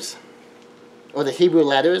numbers, or the Hebrew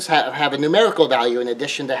letters have a numerical value in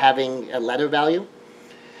addition to having a letter value.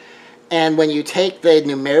 And when you take the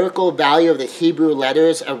numerical value of the Hebrew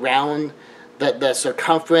letters around the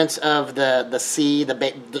circumference of the sea,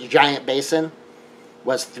 the giant basin,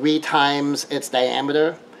 was 3 times its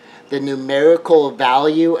diameter, the numerical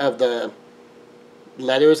value of the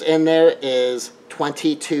letters in there is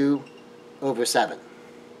 22/7,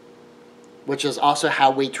 which is also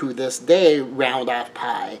how we to this day round off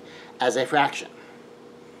pi as a fraction.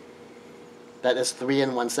 That is 3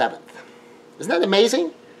 1/7. Isn't that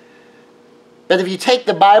amazing? But if you take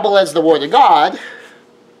the Bible as the Word of God,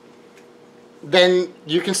 then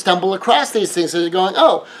you can stumble across these things. So you're going,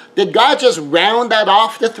 oh, did God just round that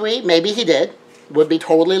off to 3? Maybe he did. Would be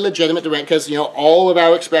totally legitimate to round, because, you know, all of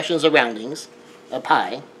our expressions are roundings of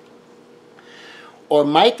pi. Or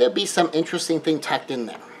might there be some interesting thing tucked in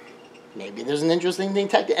there? Maybe there's an interesting thing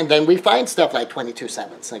tucked in. And then we find stuff like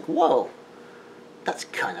 22/7. It's like, whoa, that's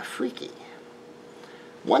kind of freaky.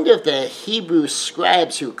 Wonder if the Hebrew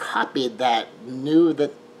scribes who copied that knew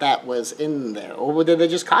that that was in there. Or did they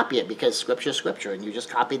just copy it because Scripture is Scripture and you just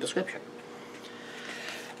copy the Scripture?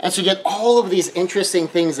 And so you get all of these interesting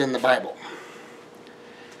things in the Bible.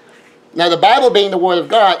 Now, the Bible being the Word of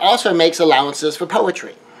God also makes allowances for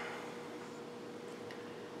poetry.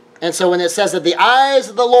 And so when it says that the eyes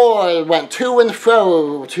of the Lord went to and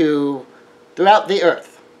fro throughout the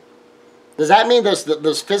earth, does that mean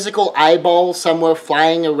there's physical eyeballs somewhere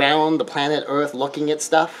flying around the planet Earth looking at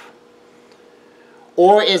stuff?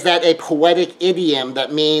 Or is that a poetic idiom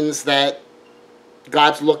that means that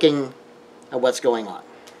God's looking at what's going on?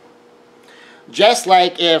 Just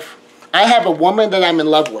like if I have a woman that I'm in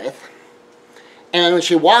love with, And when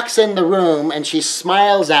she walks in the room and she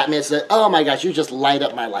smiles at me, it's like, oh my gosh, you just light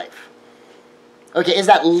up my life. Okay, is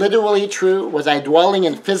that literally true? Was I dwelling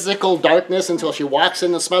in physical darkness until she walks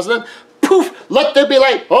in and smiles? And then, poof, let there be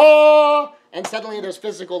light. Oh! And suddenly there's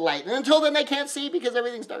physical light. And until then, I can't see because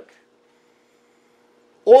everything's dark.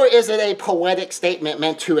 Or is it a poetic statement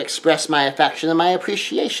meant to express my affection and my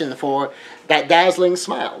appreciation for that dazzling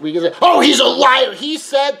smile? We can say, oh, he's a liar. He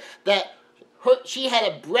said that she had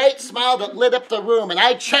a bright smile that lit up the room, and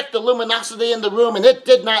I checked the luminosity in the room, and it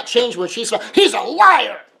did not change when she smiled. He's a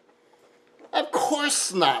liar! Of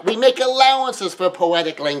course not. We make allowances for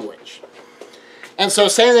poetic language. And so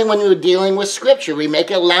same thing when we're dealing with Scripture. We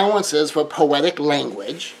make allowances for poetic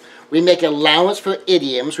language. We make allowance for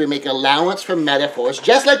idioms. We make allowance for metaphors,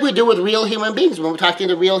 just like we do with real human beings when we're talking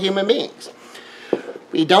to real human beings.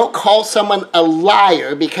 We don't call someone a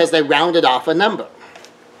liar because they rounded off a number.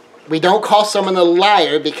 We don't call someone a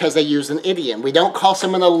liar because they use an idiom. We don't call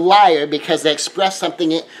someone a liar because they express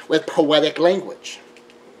something with poetic language.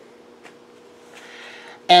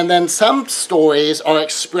 And then some stories are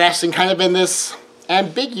expressed in kind of in this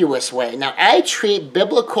ambiguous way. Now, I treat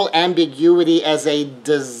biblical ambiguity as a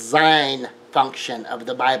design function of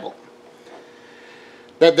the Bible.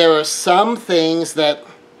 That there are some things that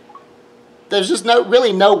there's just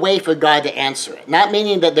really no way for God to answer it. Not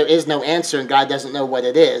meaning that there is no answer and God doesn't know what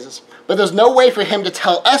it is, but there's no way for him to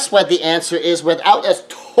tell us what the answer is without us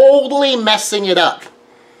totally messing it up.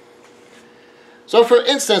 So for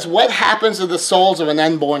instance, what happens to the souls of an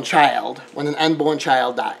unborn child when an unborn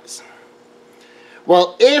child dies?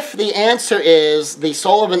 Well, if the answer is the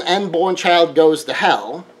soul of an unborn child goes to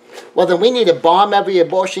hell, well then we need to bomb every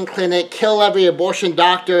abortion clinic, kill every abortion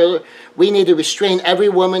doctor. We need to restrain every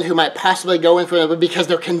woman who might possibly go in for it because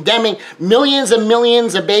they're condemning millions and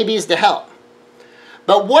millions of babies to hell.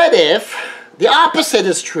 But what if the opposite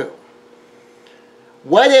is true?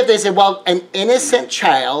 What if they say, well, an innocent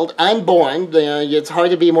child, unborn, it's hard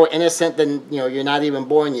to be more innocent than, you're not even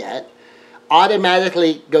born yet,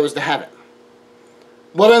 automatically goes to heaven.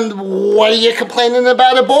 Well, then what are you complaining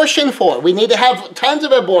about abortion for? We need to have tons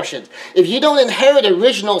of abortions. If you don't inherit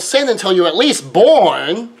original sin until you're at least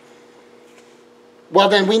born, well,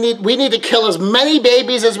 then we need to kill as many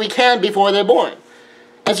babies as we can before they're born.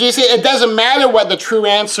 And so you see, it doesn't matter what the true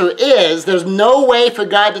answer is. There's no way for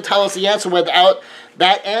God to tell us the answer without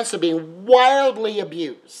that answer being wildly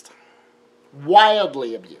abused.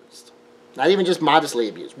 Wildly abused. Not even just modestly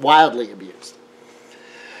abused. Wildly abused.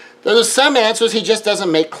 There's some answers he just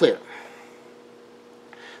doesn't make clear.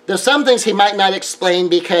 There's some things he might not explain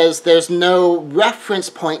because there's no reference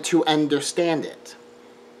point to understand it.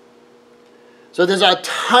 So there's a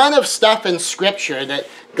ton of stuff in Scripture that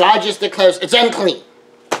God just declares, it's unclean.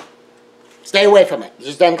 Stay away from it. It's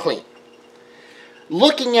just unclean.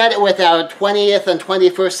 Looking at it with our 20th and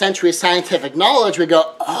 21st century scientific knowledge, we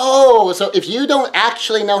go, oh, so if you don't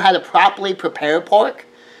actually know how to properly prepare pork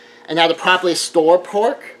and how to properly store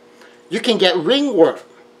pork, you can get ringworm.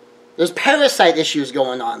 There's parasite issues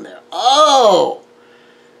going on there. Oh!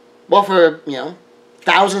 Well, for,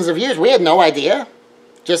 thousands of years, we had no idea.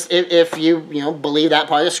 Just if you, believe that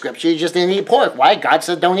part of Scripture, you just didn't eat pork. Why? God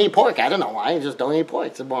said don't eat pork. I don't know why. You just don't eat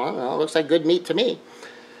pork. I said, well, it looks like good meat to me.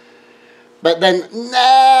 But then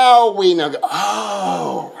now we know,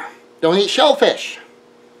 oh, don't eat shellfish.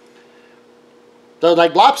 So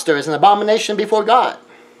like lobster is an abomination before God.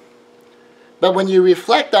 But when you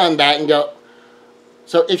reflect on that and go,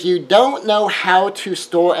 so if you don't know how to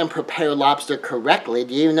store and prepare lobster correctly,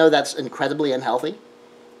 do you know that's incredibly unhealthy?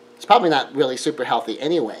 It's probably not really super healthy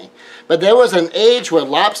anyway. But there was an age where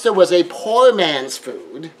lobster was a poor man's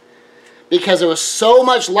food because there was so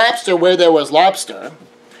much lobster where there was lobster,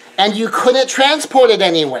 and you couldn't transport it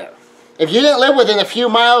anywhere. If you didn't live within a few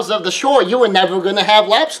miles of the shore, you were never going to have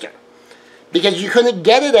lobster because you couldn't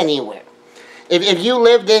get it anywhere. If you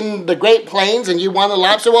lived in the Great Plains and you wanted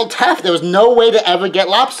lobster, well, tough. There was no way to ever get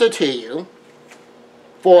lobster to you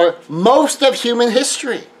for most of human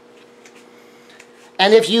history.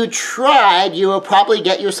 And if you tried, you would probably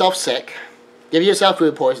get yourself sick, give yourself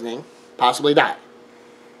food poisoning, possibly die.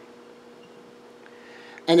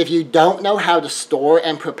 And if you don't know how to store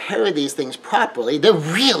and prepare these things properly, they're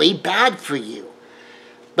really bad for you.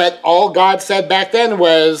 But all God said back then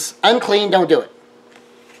was, unclean, don't do it.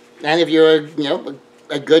 And if you're,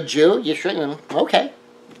 a good Jew, you should, okay.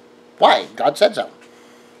 Why? God said so.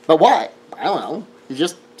 But why? I don't know. He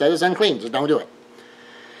just said it's unclean, just don't do it.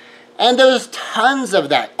 And there's tons of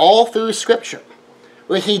that all through Scripture,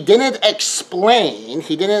 where he didn't explain,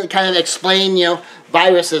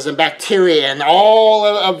 viruses and bacteria and all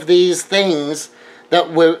of these things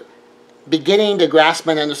that were beginning to grasp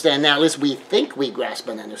and understand now. At least we think we grasp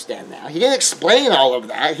and understand now. He didn't explain all of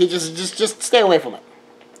that. He just stay away from it.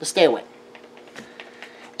 Just stay away.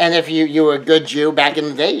 And if you were a good Jew back in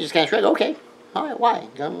the day, you just kind of shrug, okay, all right, why?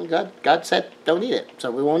 God said don't eat it,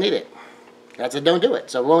 so we won't eat it. God said don't do it,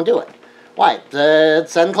 so we won't do it. Why?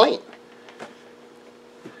 It's unclean.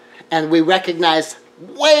 And we recognize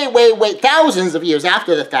way, thousands of years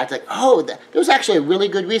after the fact, like, oh, there was actually a really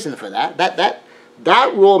good reason for that.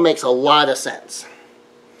 That rule makes a lot of sense.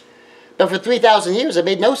 But for 3,000 years, it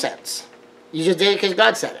made no sense. You just did it because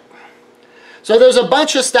God said it. So there's a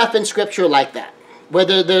bunch of stuff in Scripture like that, where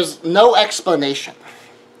there's no explanation.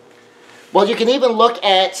 Well, you can even look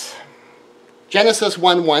at Genesis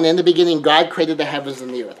 1:1. In the beginning, God created the heavens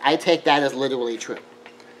and the earth. I take that as literally true.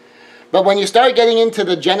 But when you start getting into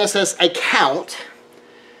the Genesis account,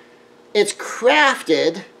 it's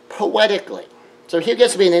crafted poetically. So here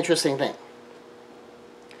gets to be an interesting thing.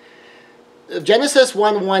 Genesis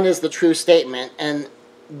 1:1 is the true statement, and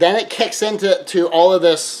then it kicks into all of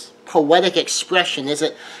this poetic expression. Is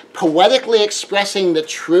it poetically expressing the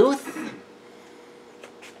truth,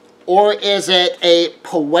 or is it a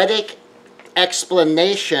poetic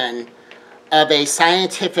explanation of a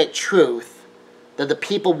scientific truth that the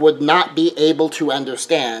people would not be able to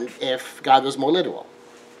understand if God was more literal?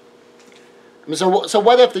 I mean, so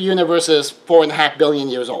what if the universe is 4.5 billion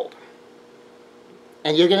years old?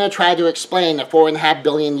 And you're going to try to explain a 4.5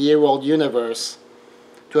 billion year old universe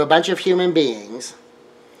to a bunch of human beings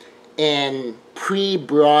in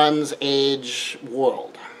pre-Bronze Age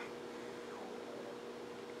world.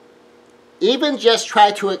 Even just try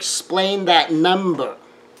to explain that number.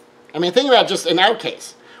 I mean, think about just in our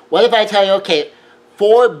case. What if I tell you, okay,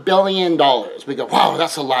 $4 billion. We go, wow,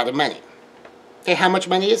 that's a lot of money. Okay, how much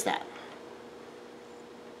money is that?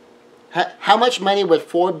 How much money would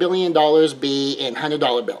 $4 billion be in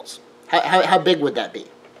 $100 bills? How big would that be?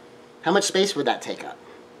 How much space would that take up?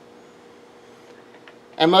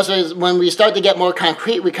 And most of us, when we start to get more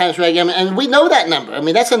concrete, we kind of try again, and we know that number. I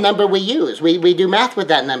mean, that's a number we use. We do math with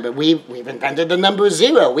that number. We've invented the number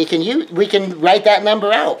 0. We can write that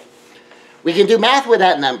number out. We can do math with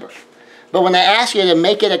that number. But when I ask you to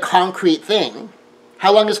make it a concrete thing,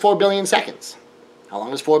 how long is 4 billion seconds? How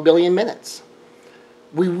long is 4 billion minutes?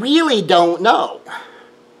 We really don't know.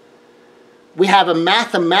 We have a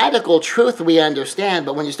mathematical truth we understand,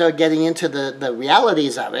 but when you start getting into the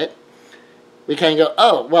realities of it, we kind of go,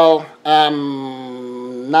 oh, well,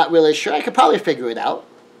 not really sure. I could probably figure it out.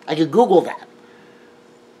 I could Google that.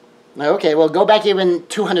 Okay, well, go back even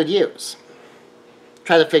 200 years.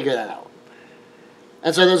 Try to figure that out.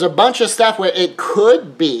 And so there's a bunch of stuff where it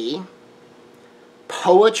could be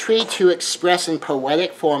poetry to express in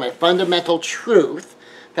poetic form a fundamental truth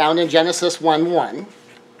found in Genesis 1:1,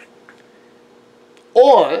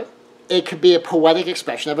 or it could be a poetic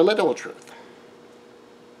expression of a literal truth.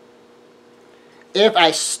 If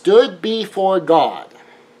I stood before God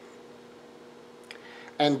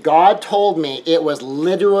and God told me it was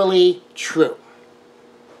literally true,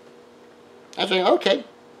 I think, okay,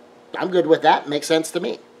 I'm good with that. Makes sense to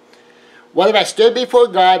me. What if I stood before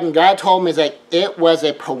God and God told me that it was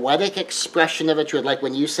a poetic expression of a truth? Like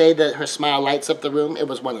when you say that her smile lights up the room, it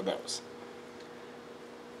was one of those.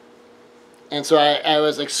 And so I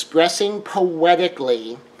was expressing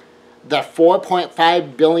poetically the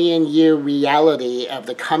 4.5 billion year reality of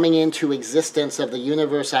the coming into existence of the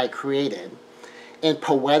universe I created in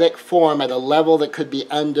poetic form at a level that could be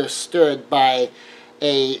understood by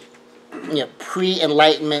a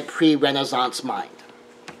pre-Enlightenment, pre-Renaissance mind.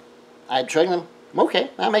 I'd train them. Okay,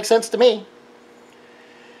 that makes sense to me.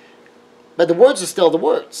 But the words are still the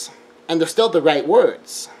words, and they're still the right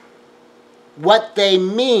words. What they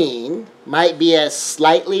mean might be a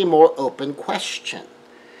slightly more open question.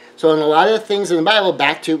 So in a lot of the things in the Bible,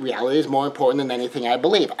 back to reality is more important than anything I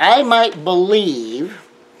believe. I might believe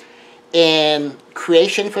in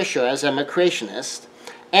creation for sure, as I'm a creationist,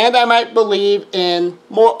 and I might believe in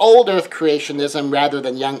more old earth creationism rather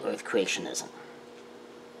than young earth creationism.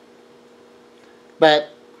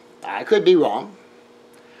 But I could be wrong.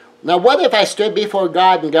 Now, what if I stood before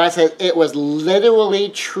God and God said it was literally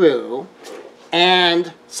true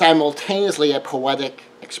and simultaneously a poetic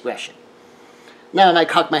expression? Now, I might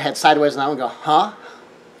cock my head sideways now and go, huh?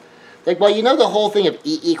 Like, well, you know the whole thing of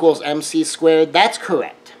E equals mc squared? That's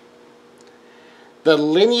correct. The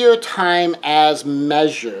linear time as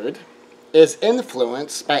measured is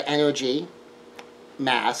influenced by energy,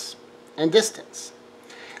 mass, and distance.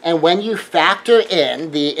 And when you factor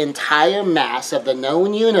in the entire mass of the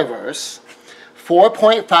known universe,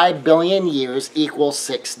 4.5 billion years equals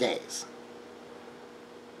 6 days.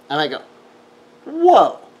 And I go,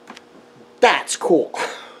 whoa, That's cool.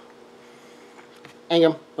 And you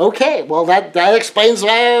go, okay, well, that explains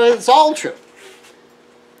why it's all true.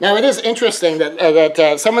 Now, it is interesting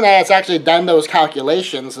that someone has actually done those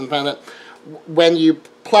calculations and found that when you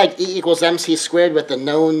plug E equals mc squared with the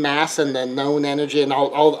known mass and the known energy and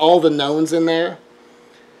all the knowns in there,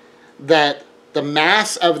 that the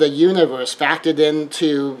mass of the universe factored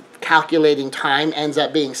into calculating time ends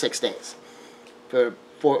up being 6 days for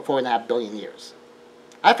 4.5 billion years.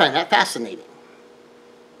 I find that fascinating.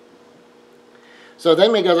 So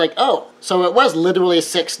then we go like, oh, so it was literally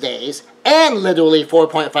 6 days and literally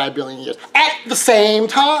 4.5 billion years at the same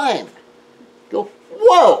time. Go,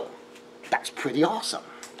 whoa, that's pretty awesome.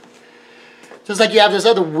 Just like you have this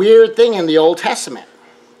other weird thing in the Old Testament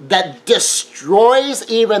that destroys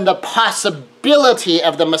even the possibility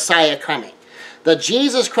of the Messiah coming. That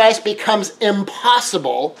Jesus Christ becomes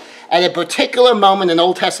impossible at a particular moment in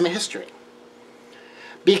Old Testament history.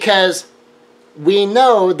 Because we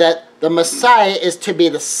know that the Messiah is to be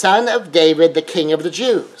the son of David, the king of the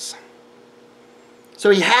Jews. So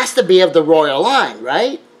he has to be of the royal line,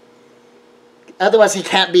 right? Otherwise he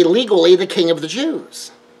can't be legally the king of the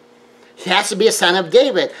Jews. He has to be a son of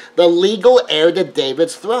David, the legal heir to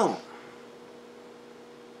David's throne.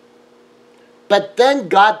 But then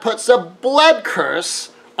God puts a blood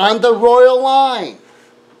curse on the royal line.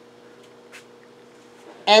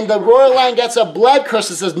 And the royal line gets a blood curse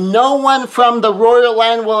that says no one from the royal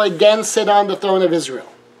line will again sit on the throne of Israel.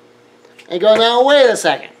 And you go, now wait a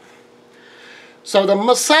second. So the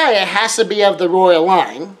Messiah has to be of the royal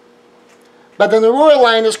line, but then the royal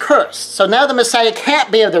line is cursed. So now the Messiah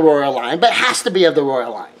can't be of the royal line, but has to be of the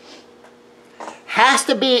royal line. Has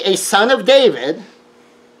to be a son of David,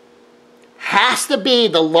 has to be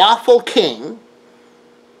the lawful king.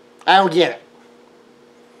 I don't get it.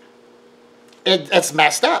 It's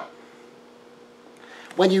messed up.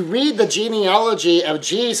 When you read the genealogy of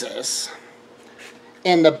Jesus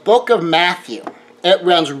in the book of Matthew, it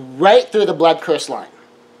runs right through the blood curse line.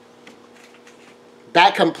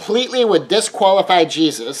 That completely would disqualify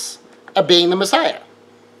Jesus of being the Messiah,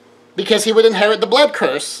 because he would inherit the blood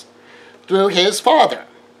curse through his father,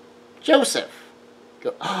 Joseph.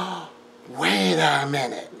 Go, oh, wait a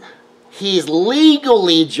minute. He's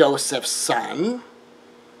legally Joseph's son,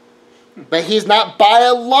 but he's not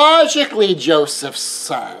biologically Joseph's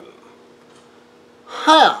son.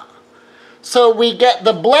 Huh. So we get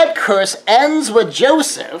the blood curse ends with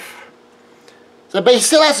Joseph, but he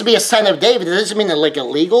still has to be a son of David. It doesn't mean like a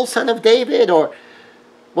legal son of David, or...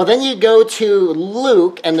 Well, then you go to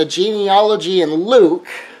Luke and the genealogy in Luke,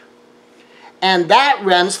 and that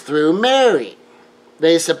runs through Mary. That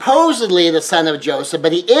he's supposedly the son of Joseph,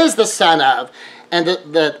 but he is the son of, and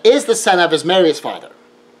is the son of his Mary's father.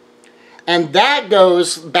 And that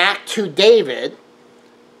goes back to David,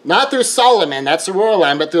 not through Solomon, that's the royal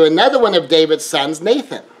line, but through another one of David's sons,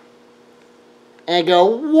 Nathan. And I go,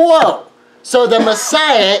 whoa! So the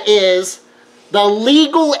Messiah is the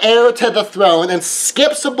legal heir to the throne and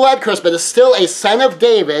skips a blood curse, but is still a son of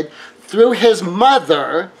David through his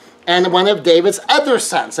mother and one of David's other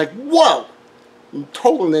sons. Like, whoa!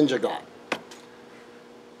 Total ninja god.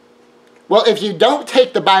 Well, if you don't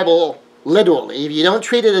take the Bible literally, if you don't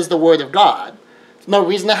treat it as the Word of God, there's no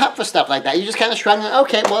reason to hunt for stuff like that. You just kind of shrug and,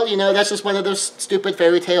 okay, well, you know, that's just one of those stupid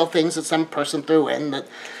fairy tale things that some person threw in that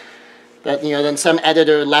you know, then some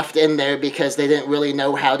editor left in there because they didn't really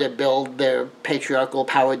know how to build their patriarchal,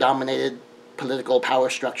 power-dominated political power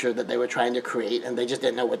structure that they were trying to create, and they just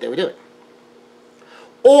didn't know what they were doing.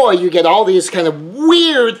 Or you get all these kind of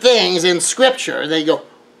weird things in Scripture that you go,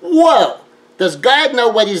 whoa, does God know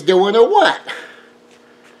what he's doing or what?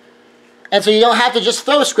 And so you don't have to just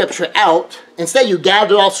throw Scripture out. Instead, you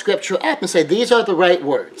gather all Scripture up and say, these are the right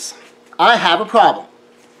words. I have a problem.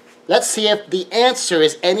 Let's see if the answer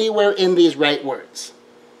is anywhere in these right words.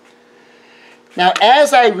 Now,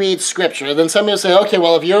 as I read Scripture, then somebody will say, okay,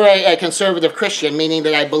 well, if you're a conservative Christian, meaning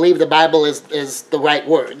that I believe the Bible is the right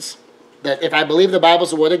words, that if I believe the Bible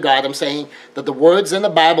is the Word of God, I'm saying that the words in the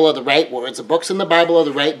Bible are the right words, the books in the Bible are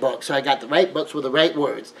the right books, so I got the right books with the right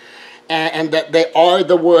words, and that they are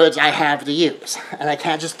the words I have to use. And I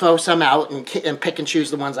can't just throw some out and pick and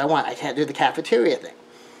choose the ones I want. I can't do the cafeteria thing.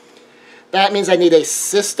 That means I need a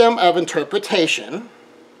system of interpretation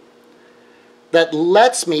that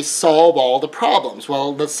lets me solve all the problems.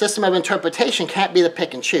 Well, the system of interpretation can't be the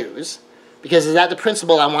pick and choose, because is that the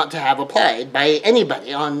principle I want to have applied by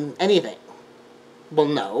anybody on anything? Well,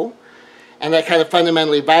 no. And that kind of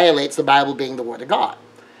fundamentally violates the Bible being the Word of God.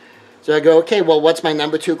 So I go, okay, well, what's my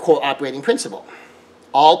number 2 core operating principle?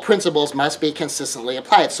 All principles must be consistently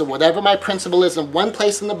applied. So whatever my principle is in one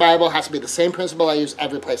place in the Bible has to be the same principle I use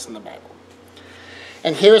every place in the Bible.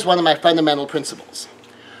 And here's one of my fundamental principles.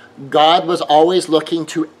 God was always looking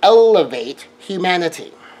to elevate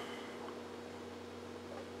humanity.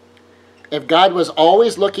 If God was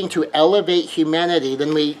always looking to elevate humanity,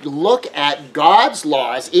 then we look at God's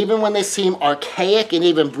laws, even when they seem archaic and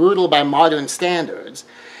even brutal by modern standards,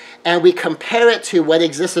 and we compare it to what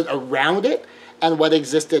existed around it and what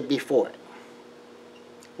existed before it.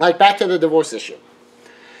 Like back to the divorce issue.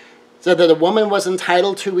 So that a woman was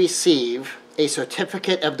entitled to receive a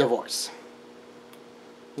certificate of divorce.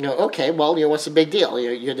 You know, okay, well, you know, what's the big deal?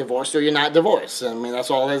 You're divorced or you're not divorced. I mean, that's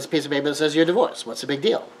all it is, a piece of paper that says you're divorced. What's the big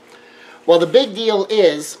deal? Well, the big deal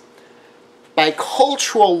is, by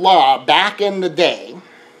cultural law back in the day,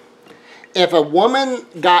 if a woman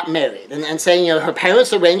got married, and saying, you know, her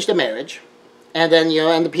parents arranged a marriage, and then, you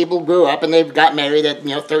know, and the people grew up and they got married at,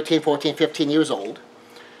 you know, 13, 14, 15 years old,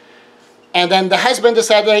 and then the husband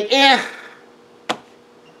decided, like, and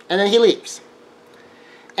then he leaves.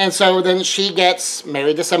 And so then she gets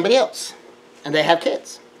married to somebody else, and they have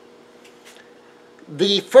kids.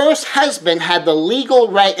 The first husband had the legal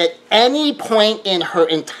right at any point in her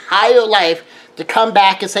entire life to come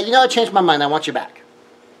back and say, you know, I changed my mind, I want you back.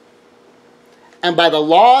 And by the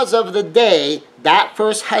laws of the day, that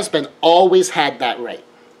first husband always had that right.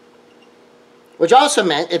 Which also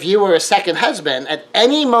meant if you were a second husband, at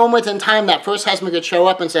any moment in time, that first husband could show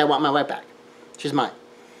up and say, I want my wife back. She's mine.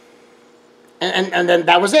 And then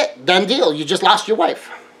that was it. Done deal. You just lost your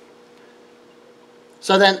wife.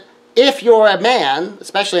 So then, if you're a man,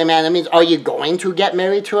 especially a man, that means, are you going to get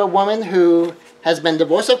married to a woman who has been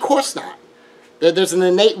divorced? Of course not. There's an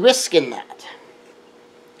innate risk in that.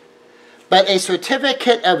 But a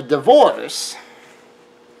certificate of divorce,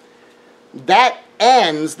 that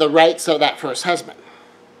ends the rights of that first husband.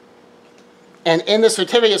 And in the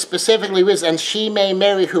certificate specifically is, and she may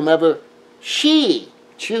marry whomever she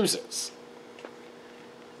chooses.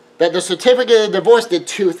 That the certificate of divorce did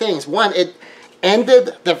two things. One, it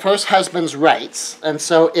ended the first husband's rights, and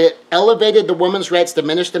so it elevated the woman's rights,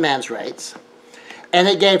 diminished the man's rights, and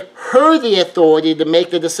it gave her the authority to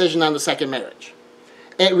make the decision on the second marriage.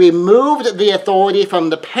 It removed the authority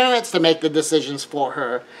from the parents to make the decisions for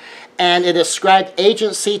her, and it ascribed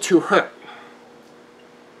agency to her.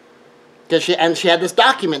 She had this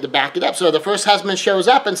document to back it up. So the first husband shows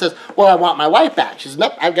up and says, well, I want my wife back. She says,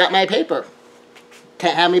 nope, I've got my paper.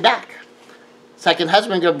 Can't have me back. Second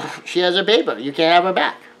husband goes, she has her paper. You can't have her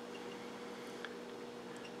back.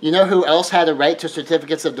 You know who else had a right to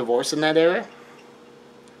certificates of divorce in that era?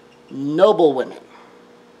 Noble women.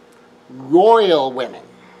 Royal women.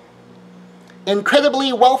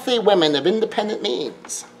 Incredibly wealthy women of independent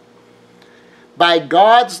means. By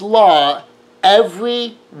God's law,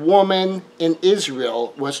 every woman in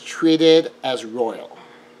Israel was treated as royal.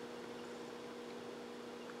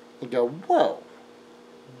 You go, whoa.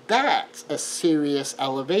 That's a serious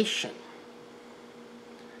elevation.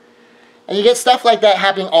 And you get stuff like that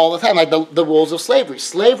happening all the time, like the rules of slavery.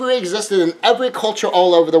 Slavery existed in every culture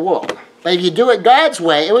all over the world. But if you do it God's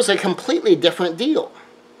way, it was a completely different deal.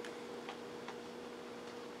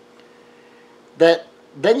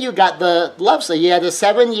 Then you got the love slave. You had a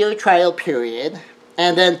 7-year trial period,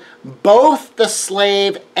 and then both the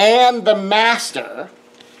slave and the master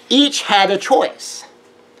each had a choice.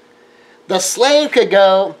 The slave could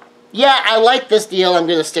go, yeah, I like this deal, I'm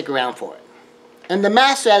going to stick around for it. And the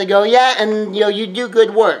master had to go, yeah, and you know, you do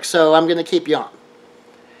good work, so I'm going to keep you on.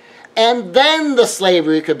 And then the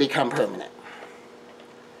slavery could become permanent.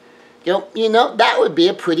 You know, that would be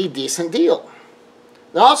a pretty decent deal.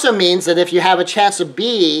 It also means that if you have a chance to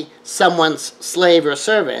be someone's slave or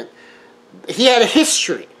servant, he had a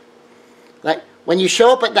history. Like when you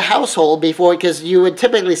show up at the household before, because you would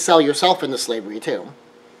typically sell yourself into slavery too.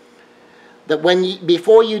 That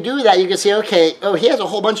before you do that, you can say, okay, oh, he has a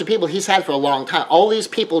whole bunch of people he's had for a long time. All these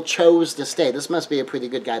people chose to stay. This must be a pretty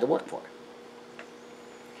good guy to work for.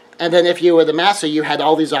 And then if you were the master, you had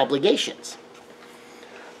all these obligations.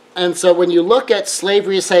 And so when you look at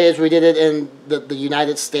slavery, say, as we did it in the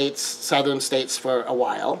United States, southern states for a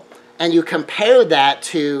while, and you compare that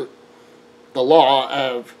to the law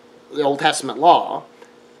of the Old Testament law,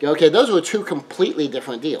 you go, okay, those were two completely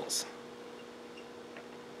different deals.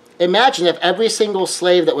 Imagine if every single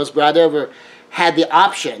slave that was brought over had the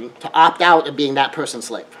option to opt out of being that person's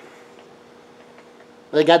slave.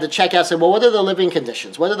 They got to check out and say, well, what are the living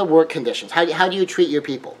conditions? What are the work conditions? How do you treat your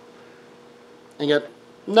people? And you go,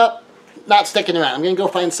 nope, not sticking around. I'm going to go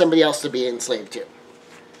find somebody else to be enslaved to.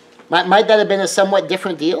 Might that have been a somewhat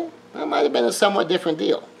different deal? It might have been a somewhat different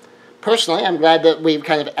deal. Personally, I'm glad that we've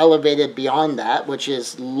kind of elevated beyond that, which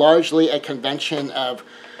is largely a convention of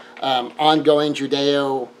ongoing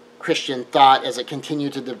Judeo Christian thought as it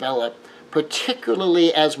continued to develop,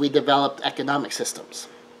 particularly as we developed economic systems.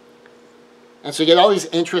 And so you get all these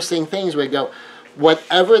interesting things where you go,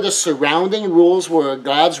 whatever the surrounding rules were,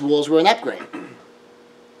 God's rules were an upgrade.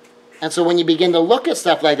 And so when you begin to look at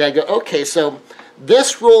stuff like that, you go, okay, so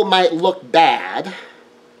this rule might look bad,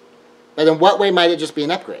 but in what way might it just be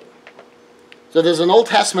an upgrade? So there's an Old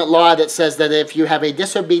Testament law that says that if you have a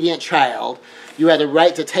disobedient child, you have the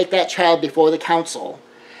right to take that child before the council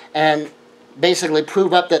and basically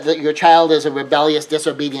prove up that your child is a rebellious,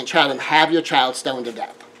 disobedient child and have your child stoned to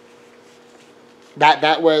death.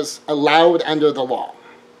 That was allowed under the law.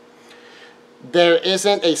 There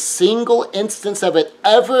isn't a single instance of it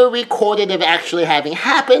ever recorded of actually having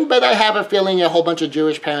happened, but I have a feeling a whole bunch of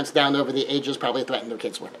Jewish parents down over the ages probably threatened their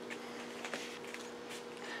kids with it.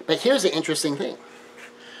 But here's the interesting thing.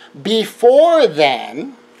 Before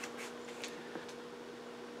then,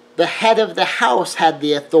 the head of the house had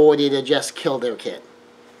the authority to just kill their kid.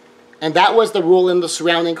 And that was the rule in the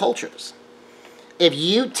surrounding cultures. If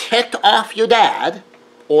you ticked off your dad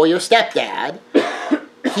or your stepdad,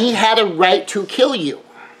 he had a right to kill you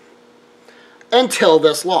until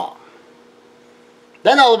this law.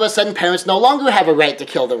 Then all of a sudden, parents no longer have a right to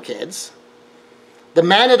kill their kids. The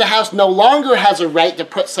man of the house no longer has a right to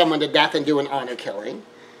put someone to death and do an honor killing.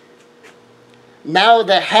 Now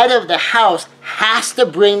the head of the house has to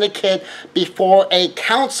bring the kid before a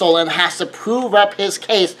council and has to prove up his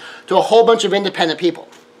case to a whole bunch of independent people.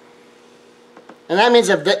 And that means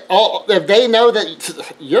if they know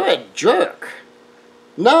that you're a jerk,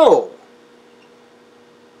 no.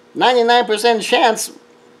 99% chance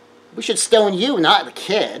we should stone you, not the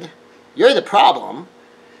kid. You're the problem.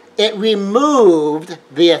 It removed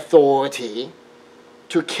the authority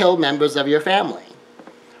to kill members of your family,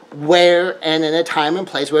 where and in a time and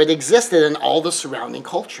place where it existed in all the surrounding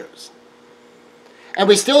cultures. And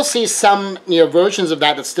we still see some versions of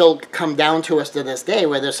that still come down to us to this day,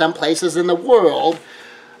 where there's some places in the world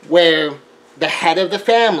where the head of the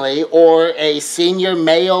family or a senior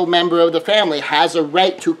male member of the family has a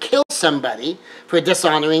right to kill somebody for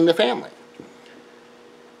dishonoring the family.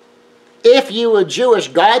 If you were Jewish,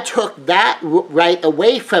 God took that right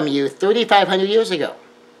away from you 3,500 years ago.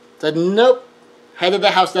 Said, nope, head of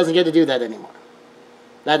the house doesn't get to do that anymore.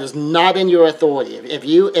 That is not in your authority. If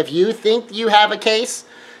you think you have a case,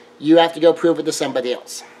 you have to go prove it to somebody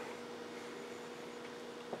else.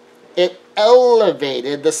 It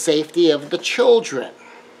elevated the safety of the children.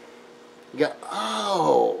 You go,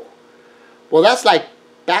 oh, well, that's like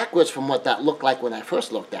backwards from what that looked like when I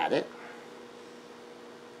first looked at it.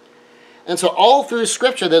 And so all through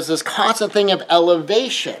Scripture, there's this constant thing of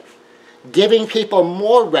elevation, giving people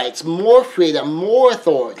more rights, more freedom, more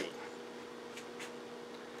authority,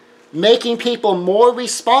 making people more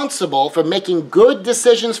responsible for making good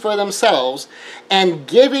decisions for themselves, and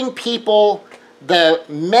giving people the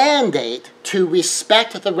mandate to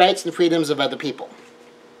respect the rights and freedoms of other people.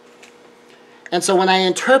 And so when I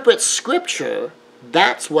interpret Scripture,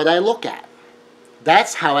 that's what I look at.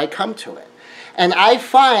 That's how I come to it. And I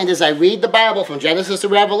find as I read the Bible from Genesis to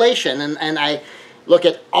Revelation, and I look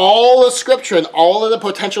at all of Scripture and all of the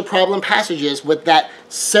potential problem passages with that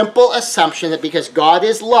simple assumption that because God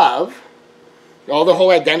is love, all the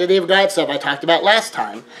whole identity of God stuff I talked about last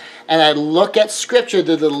time, and I look at Scripture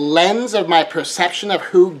through the lens of my perception of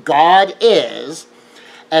who God is,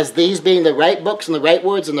 as these being the right books and the right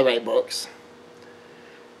words in the right books,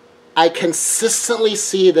 I consistently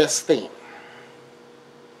see this theme,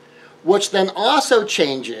 which then also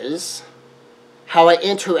changes how I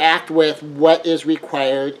interact with what is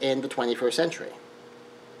required in the 21st century.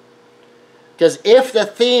 Because if the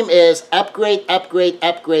theme is upgrade, upgrade,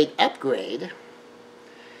 upgrade, upgrade,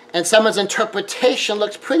 and someone's interpretation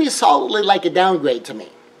looks pretty solidly like a downgrade to me.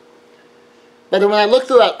 But when I look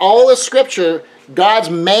throughout all of Scripture, God's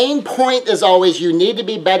main point is always you need to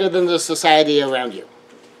be better than the society around you.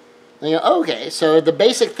 And you go, okay, so if the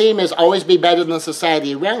basic theme is always be better than the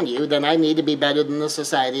society around you, then I need to be better than the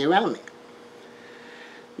society around me.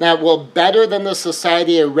 Now, will better than the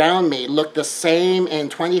society around me look the same in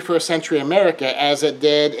 21st century America as it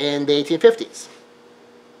did in the 1850s?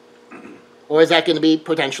 Or is that going to be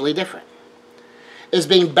potentially different? Is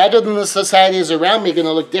being better than the societies around me going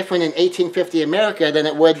to look different in 1850 America than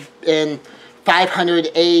it would in 500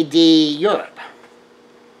 AD Europe?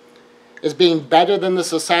 Is being better than the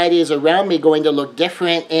societies around me going to look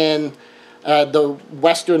different in the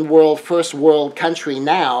Western world, first world country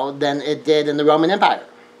now than it did in the Roman Empire?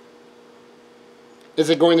 Is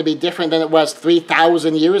it going to be different than it was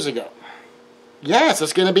 3,000 years ago? Yes,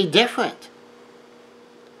 it's going to be different.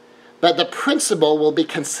 But the principle will be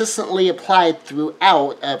consistently applied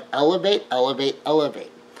throughout of elevate, elevate,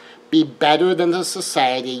 elevate. Be better than the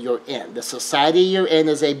society you're in. The society you're in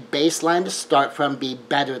is a baseline to start from. Be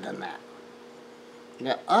better than that. You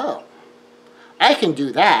go, oh, I can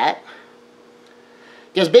do that.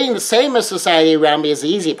 Because being the same as society around me is the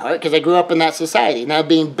easy part, because I grew up in that society. Now,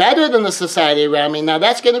 being better than the society around me, now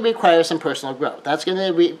that's going to require some personal growth. That's going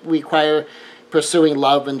to require pursuing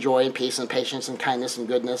love and joy and peace and patience and kindness and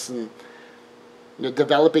goodness and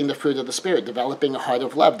developing the fruit of the Spirit, developing a heart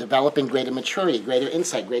of love, developing greater maturity, greater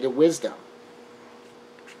insight, greater wisdom.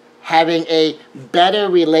 Having a better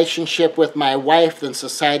relationship with my wife than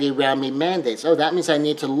society around me mandates. Oh, that means I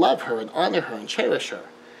need to love her and honor her and cherish her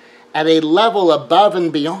at a level above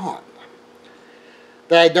and beyond.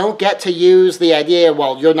 That I don't get to use the idea,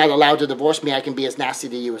 well, you're not allowed to divorce me, I can be as nasty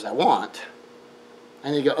to you as I want.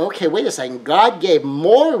 And you go, okay, wait a second, God gave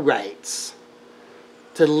more rights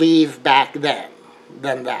to leave back then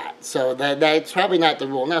than that. So that's probably not the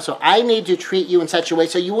rule now. So I need to treat you in such a way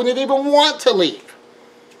so you wouldn't even want to leave.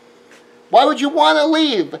 Why would you want to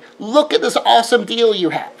leave? Look at this awesome deal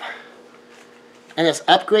you have. And it's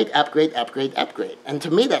upgrade, upgrade, upgrade, upgrade. And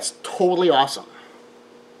to me, that's totally awesome.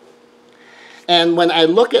 And when I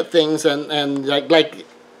look at things and like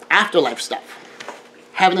afterlife stuff,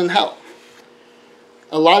 heaven and hell,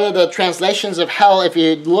 a lot of the translations of hell, if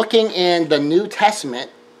you're looking in the New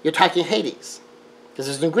Testament, you're talking Hades. Because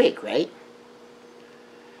it's in Greek, right?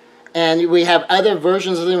 And we have other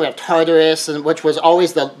versions of them. We have Tartarus, which was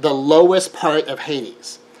always the lowest part of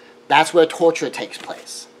Hades. That's where torture takes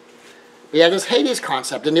place. We have this Hades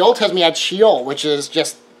concept. In the Old Testament, you had Sheol, which is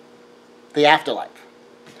just the afterlife.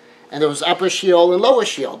 And there was upper Sheol and lower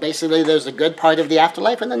Sheol. Basically, there's the good part of the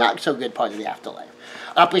afterlife and the not so good part of the afterlife.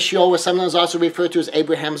 Upper Sheol was sometimes also referred to as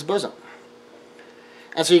Abraham's bosom.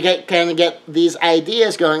 And so you kind of get these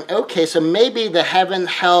ideas going, okay, so maybe the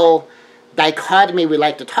heaven-hell dichotomy we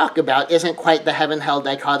like to talk about isn't quite the heaven-hell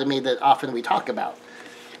dichotomy that often we talk about.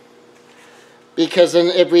 Because then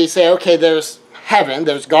if we say, okay, there's heaven,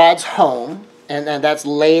 there's God's home, and that's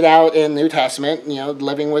laid out in the New Testament,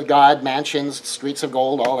 living with God, mansions, streets of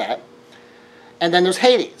gold, all that. And then there's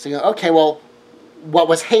Hades. You go, okay, well, what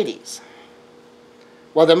was Hades?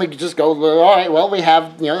 Well, then we could just go, all right, well, we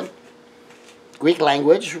have, Greek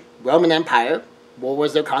language, Roman Empire. What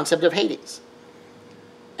was their concept of Hades?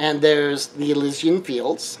 And there's the Elysian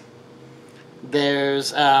Fields.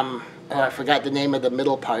 There's, I forgot the name of the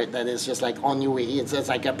middle part that is just like ennui. It's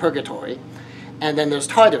like a purgatory. And then there's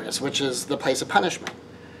Tartarus, which is the place of punishment.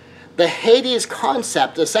 The Hades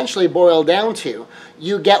concept essentially boiled down to,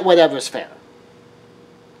 you get whatever's fair.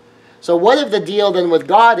 So what if the deal then with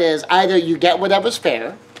God is either you get whatever's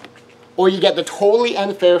fair, or you get the totally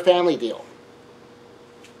unfair family deal?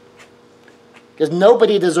 Because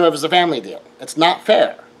nobody deserves a family deal. It's not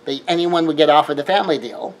fair that anyone would get offered the family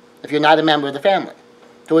deal if you're not a member of the family.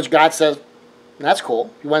 To which God says, that's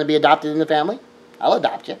cool. You want to be adopted in the family? I'll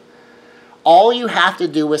adopt you. All you have to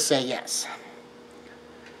do is say yes.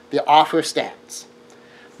 The offer stands.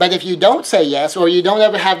 But if you don't say yes, or you don't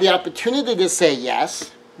ever have the opportunity to say yes,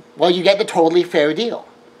 well, you get the totally fair deal.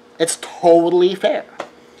 It's totally fair.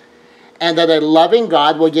 And that a loving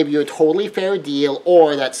God will give you a totally fair deal,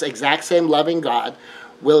 or that exact same loving God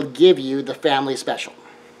will give you the family special.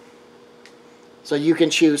 So you can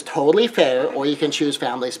choose totally fair, or you can choose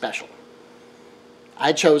family special.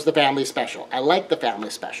 I chose the family special. I like the family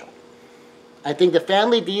special. I think the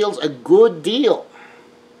family deal's a good deal.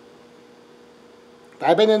 If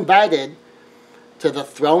I've been invited to the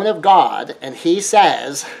throne of God, and He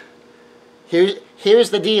says, here's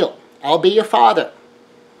the deal. I'll be your father.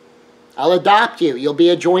 I'll adopt you. You'll be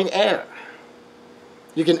a joint heir.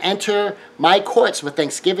 You can enter my courts with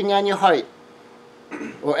thanksgiving on your heart.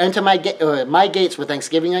 Or enter my gates with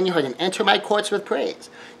thanksgiving on your heart, and enter my courts with praise.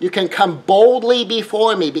 You can come boldly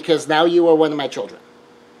before me because now you are one of my children.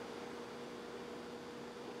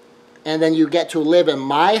 And then you get to live in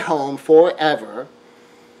my home forever.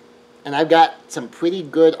 And I've got some pretty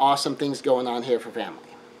good, awesome things going on here for family.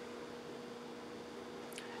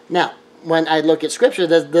 Now, when I look at Scripture,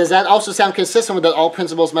 does that also sound consistent with that all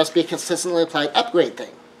principles must be consistently applied upgrade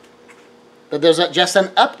thing? That there's just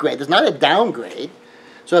an upgrade. There's not a downgrade.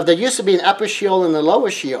 So if there used to be an upper Sheol and a lower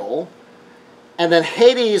Sheol, and then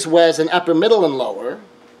Hades was an upper, middle, and lower,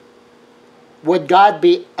 would God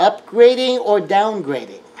be upgrading or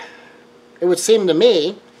downgrading? It would seem to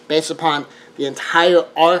me, based upon the entire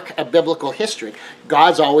arc of biblical history,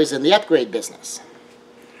 God's always in the upgrade business.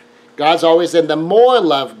 God's always in the more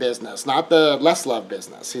love business, not the less love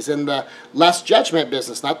business. He's in the less judgment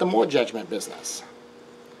business, not the more judgment business.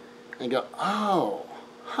 And you go, oh,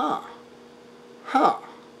 Huh. Huh.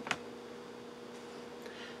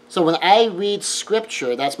 So when I read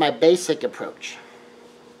Scripture, that's my basic approach.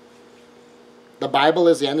 The Bible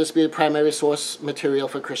is the undisputed primary source material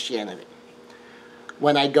for Christianity.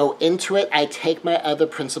 When I go into it, I take my other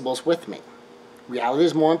principles with me. Reality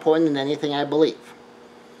is more important than anything I believe.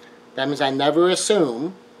 That means I never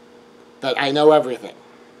assume that I know everything.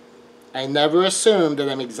 I never assume that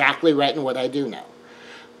I'm exactly right in what I do know.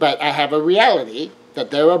 But I have a reality that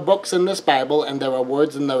there are books in this Bible and there are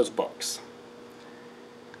words in those books.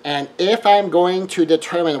 And if I'm going to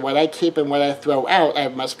determine what I keep and what I throw out, I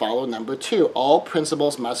must follow number 2. All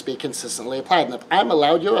principles must be consistently applied. And if I'm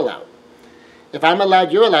allowed, you're allowed. If I'm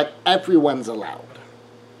allowed, you're allowed. Everyone's allowed.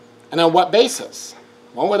 And on what basis?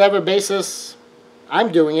 On whatever basis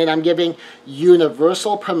I'm doing it, I'm giving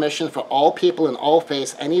universal permission for all people in all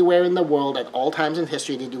faiths anywhere in the world at all times in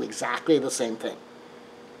history to do exactly the same thing.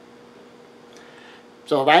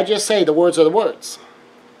 So if I just say the words are the words,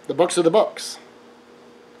 the books are the books,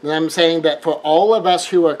 then I'm saying that for all of us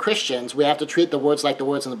who are Christians, we have to treat the words like the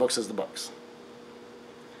words and the books as the books.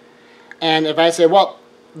 And if I say, well,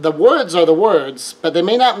 the words are the words, but they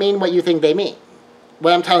may not mean what you think they mean.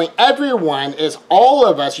 What I'm telling everyone is all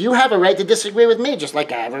of us, you have a right to disagree with me, just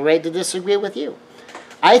like I have a right to disagree with you.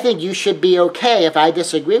 I think you should be okay if I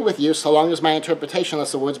disagree with you, so long as my interpretation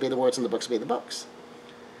lets the words be the words and the books be the books.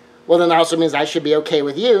 Well, then that also means I should be okay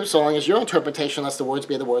with you, so long as your interpretation lets the words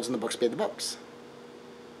be the words and the books be the books.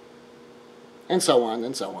 And so on,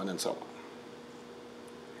 and so on, and so on.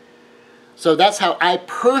 So that's how I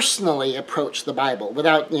personally approach the Bible,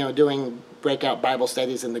 without, doing breakout Bible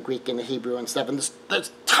studies in the Greek and the Hebrew and stuff. And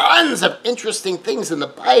there's tons of interesting things in the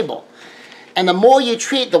Bible. And the more you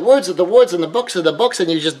treat the words of the words and the books of the books, and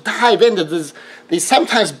you just dive into these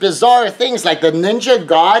sometimes bizarre things, like the ninja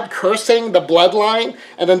god cursing the bloodline,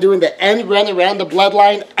 and then doing the end run around the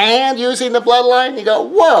bloodline and using the bloodline, you go,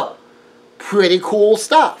 whoa, pretty cool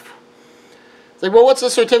stuff. It's like, well, what's the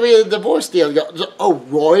certificate of divorce deal? You go, oh,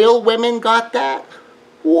 royal women got that?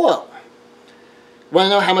 Whoa. Want to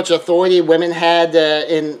know how much authority women had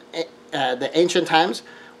in the ancient times?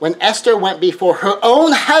 When Esther went before her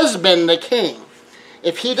own husband, the king,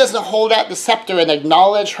 if he doesn't hold out the scepter and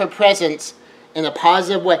acknowledge her presence in a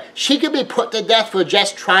positive way, she could be put to death for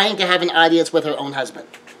just trying to have an audience with her own husband.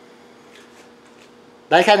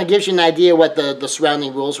 That kind of gives you an idea what the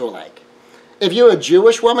surrounding rules were like. If you're a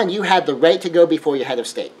Jewish woman, you had the right to go before your head of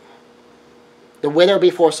state. The widow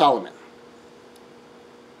before Solomon.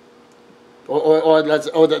 Or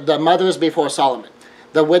the mothers before Solomon.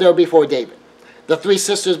 The widow before David. The 3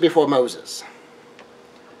 sisters before Moses.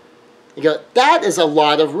 You go, that is a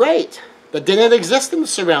lot of right that didn't exist in the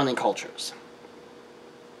surrounding cultures.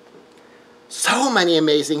 So many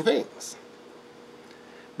amazing things.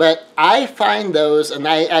 But I find those, and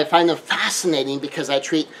I find them fascinating because I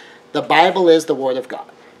treat the Bible is the Word of God.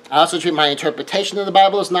 I also treat my interpretation of the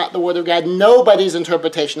Bible as not the Word of God. Nobody's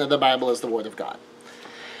interpretation of the Bible is the Word of God.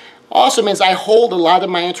 Also means I hold a lot of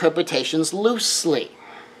my interpretations loosely.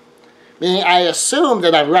 Meaning I assume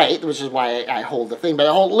that I'm right, which is why I hold the thing, but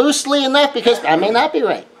I hold loosely enough because I may not be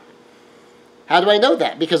right. How do I know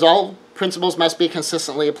that? Because all principles must be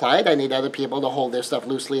consistently applied. I need other people to hold their stuff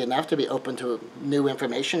loosely enough to be open to new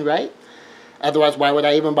information, right? Otherwise, why would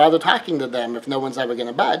I even bother talking to them if no one's ever going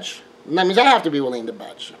to budge? And that means I have to be willing to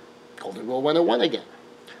budge. Golden Rule 101 again.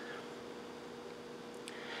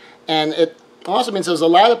 And it also means there's a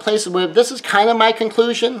lot of places where this is kind of my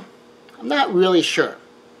conclusion. I'm not really sure.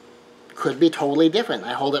 Could be totally different.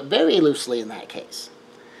 I hold it very loosely in that case.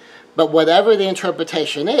 But whatever the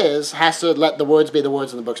interpretation is, has to let the words be the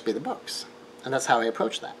words and the books be the books. And that's how I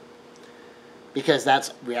approach that. Because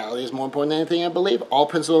that's, reality is more important than anything I believe. All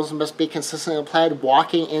principles must be consistently applied,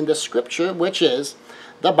 walking into Scripture, which is,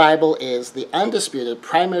 the Bible is the undisputed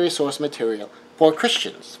primary source material for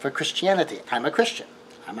Christians, for Christianity. I'm a Christian.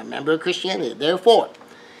 I'm a member of Christianity. Therefore,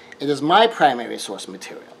 it is my primary source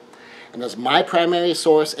material. And as my primary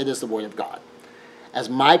source, it is the Word of God. As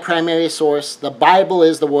my primary source, the Bible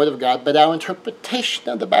is the Word of God, but our interpretation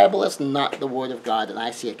of the Bible is not the Word of God. And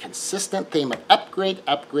I see a consistent theme of upgrade,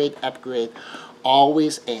 upgrade, upgrade,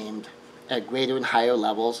 always aimed at greater and higher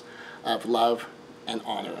levels of love and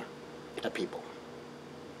honor of people.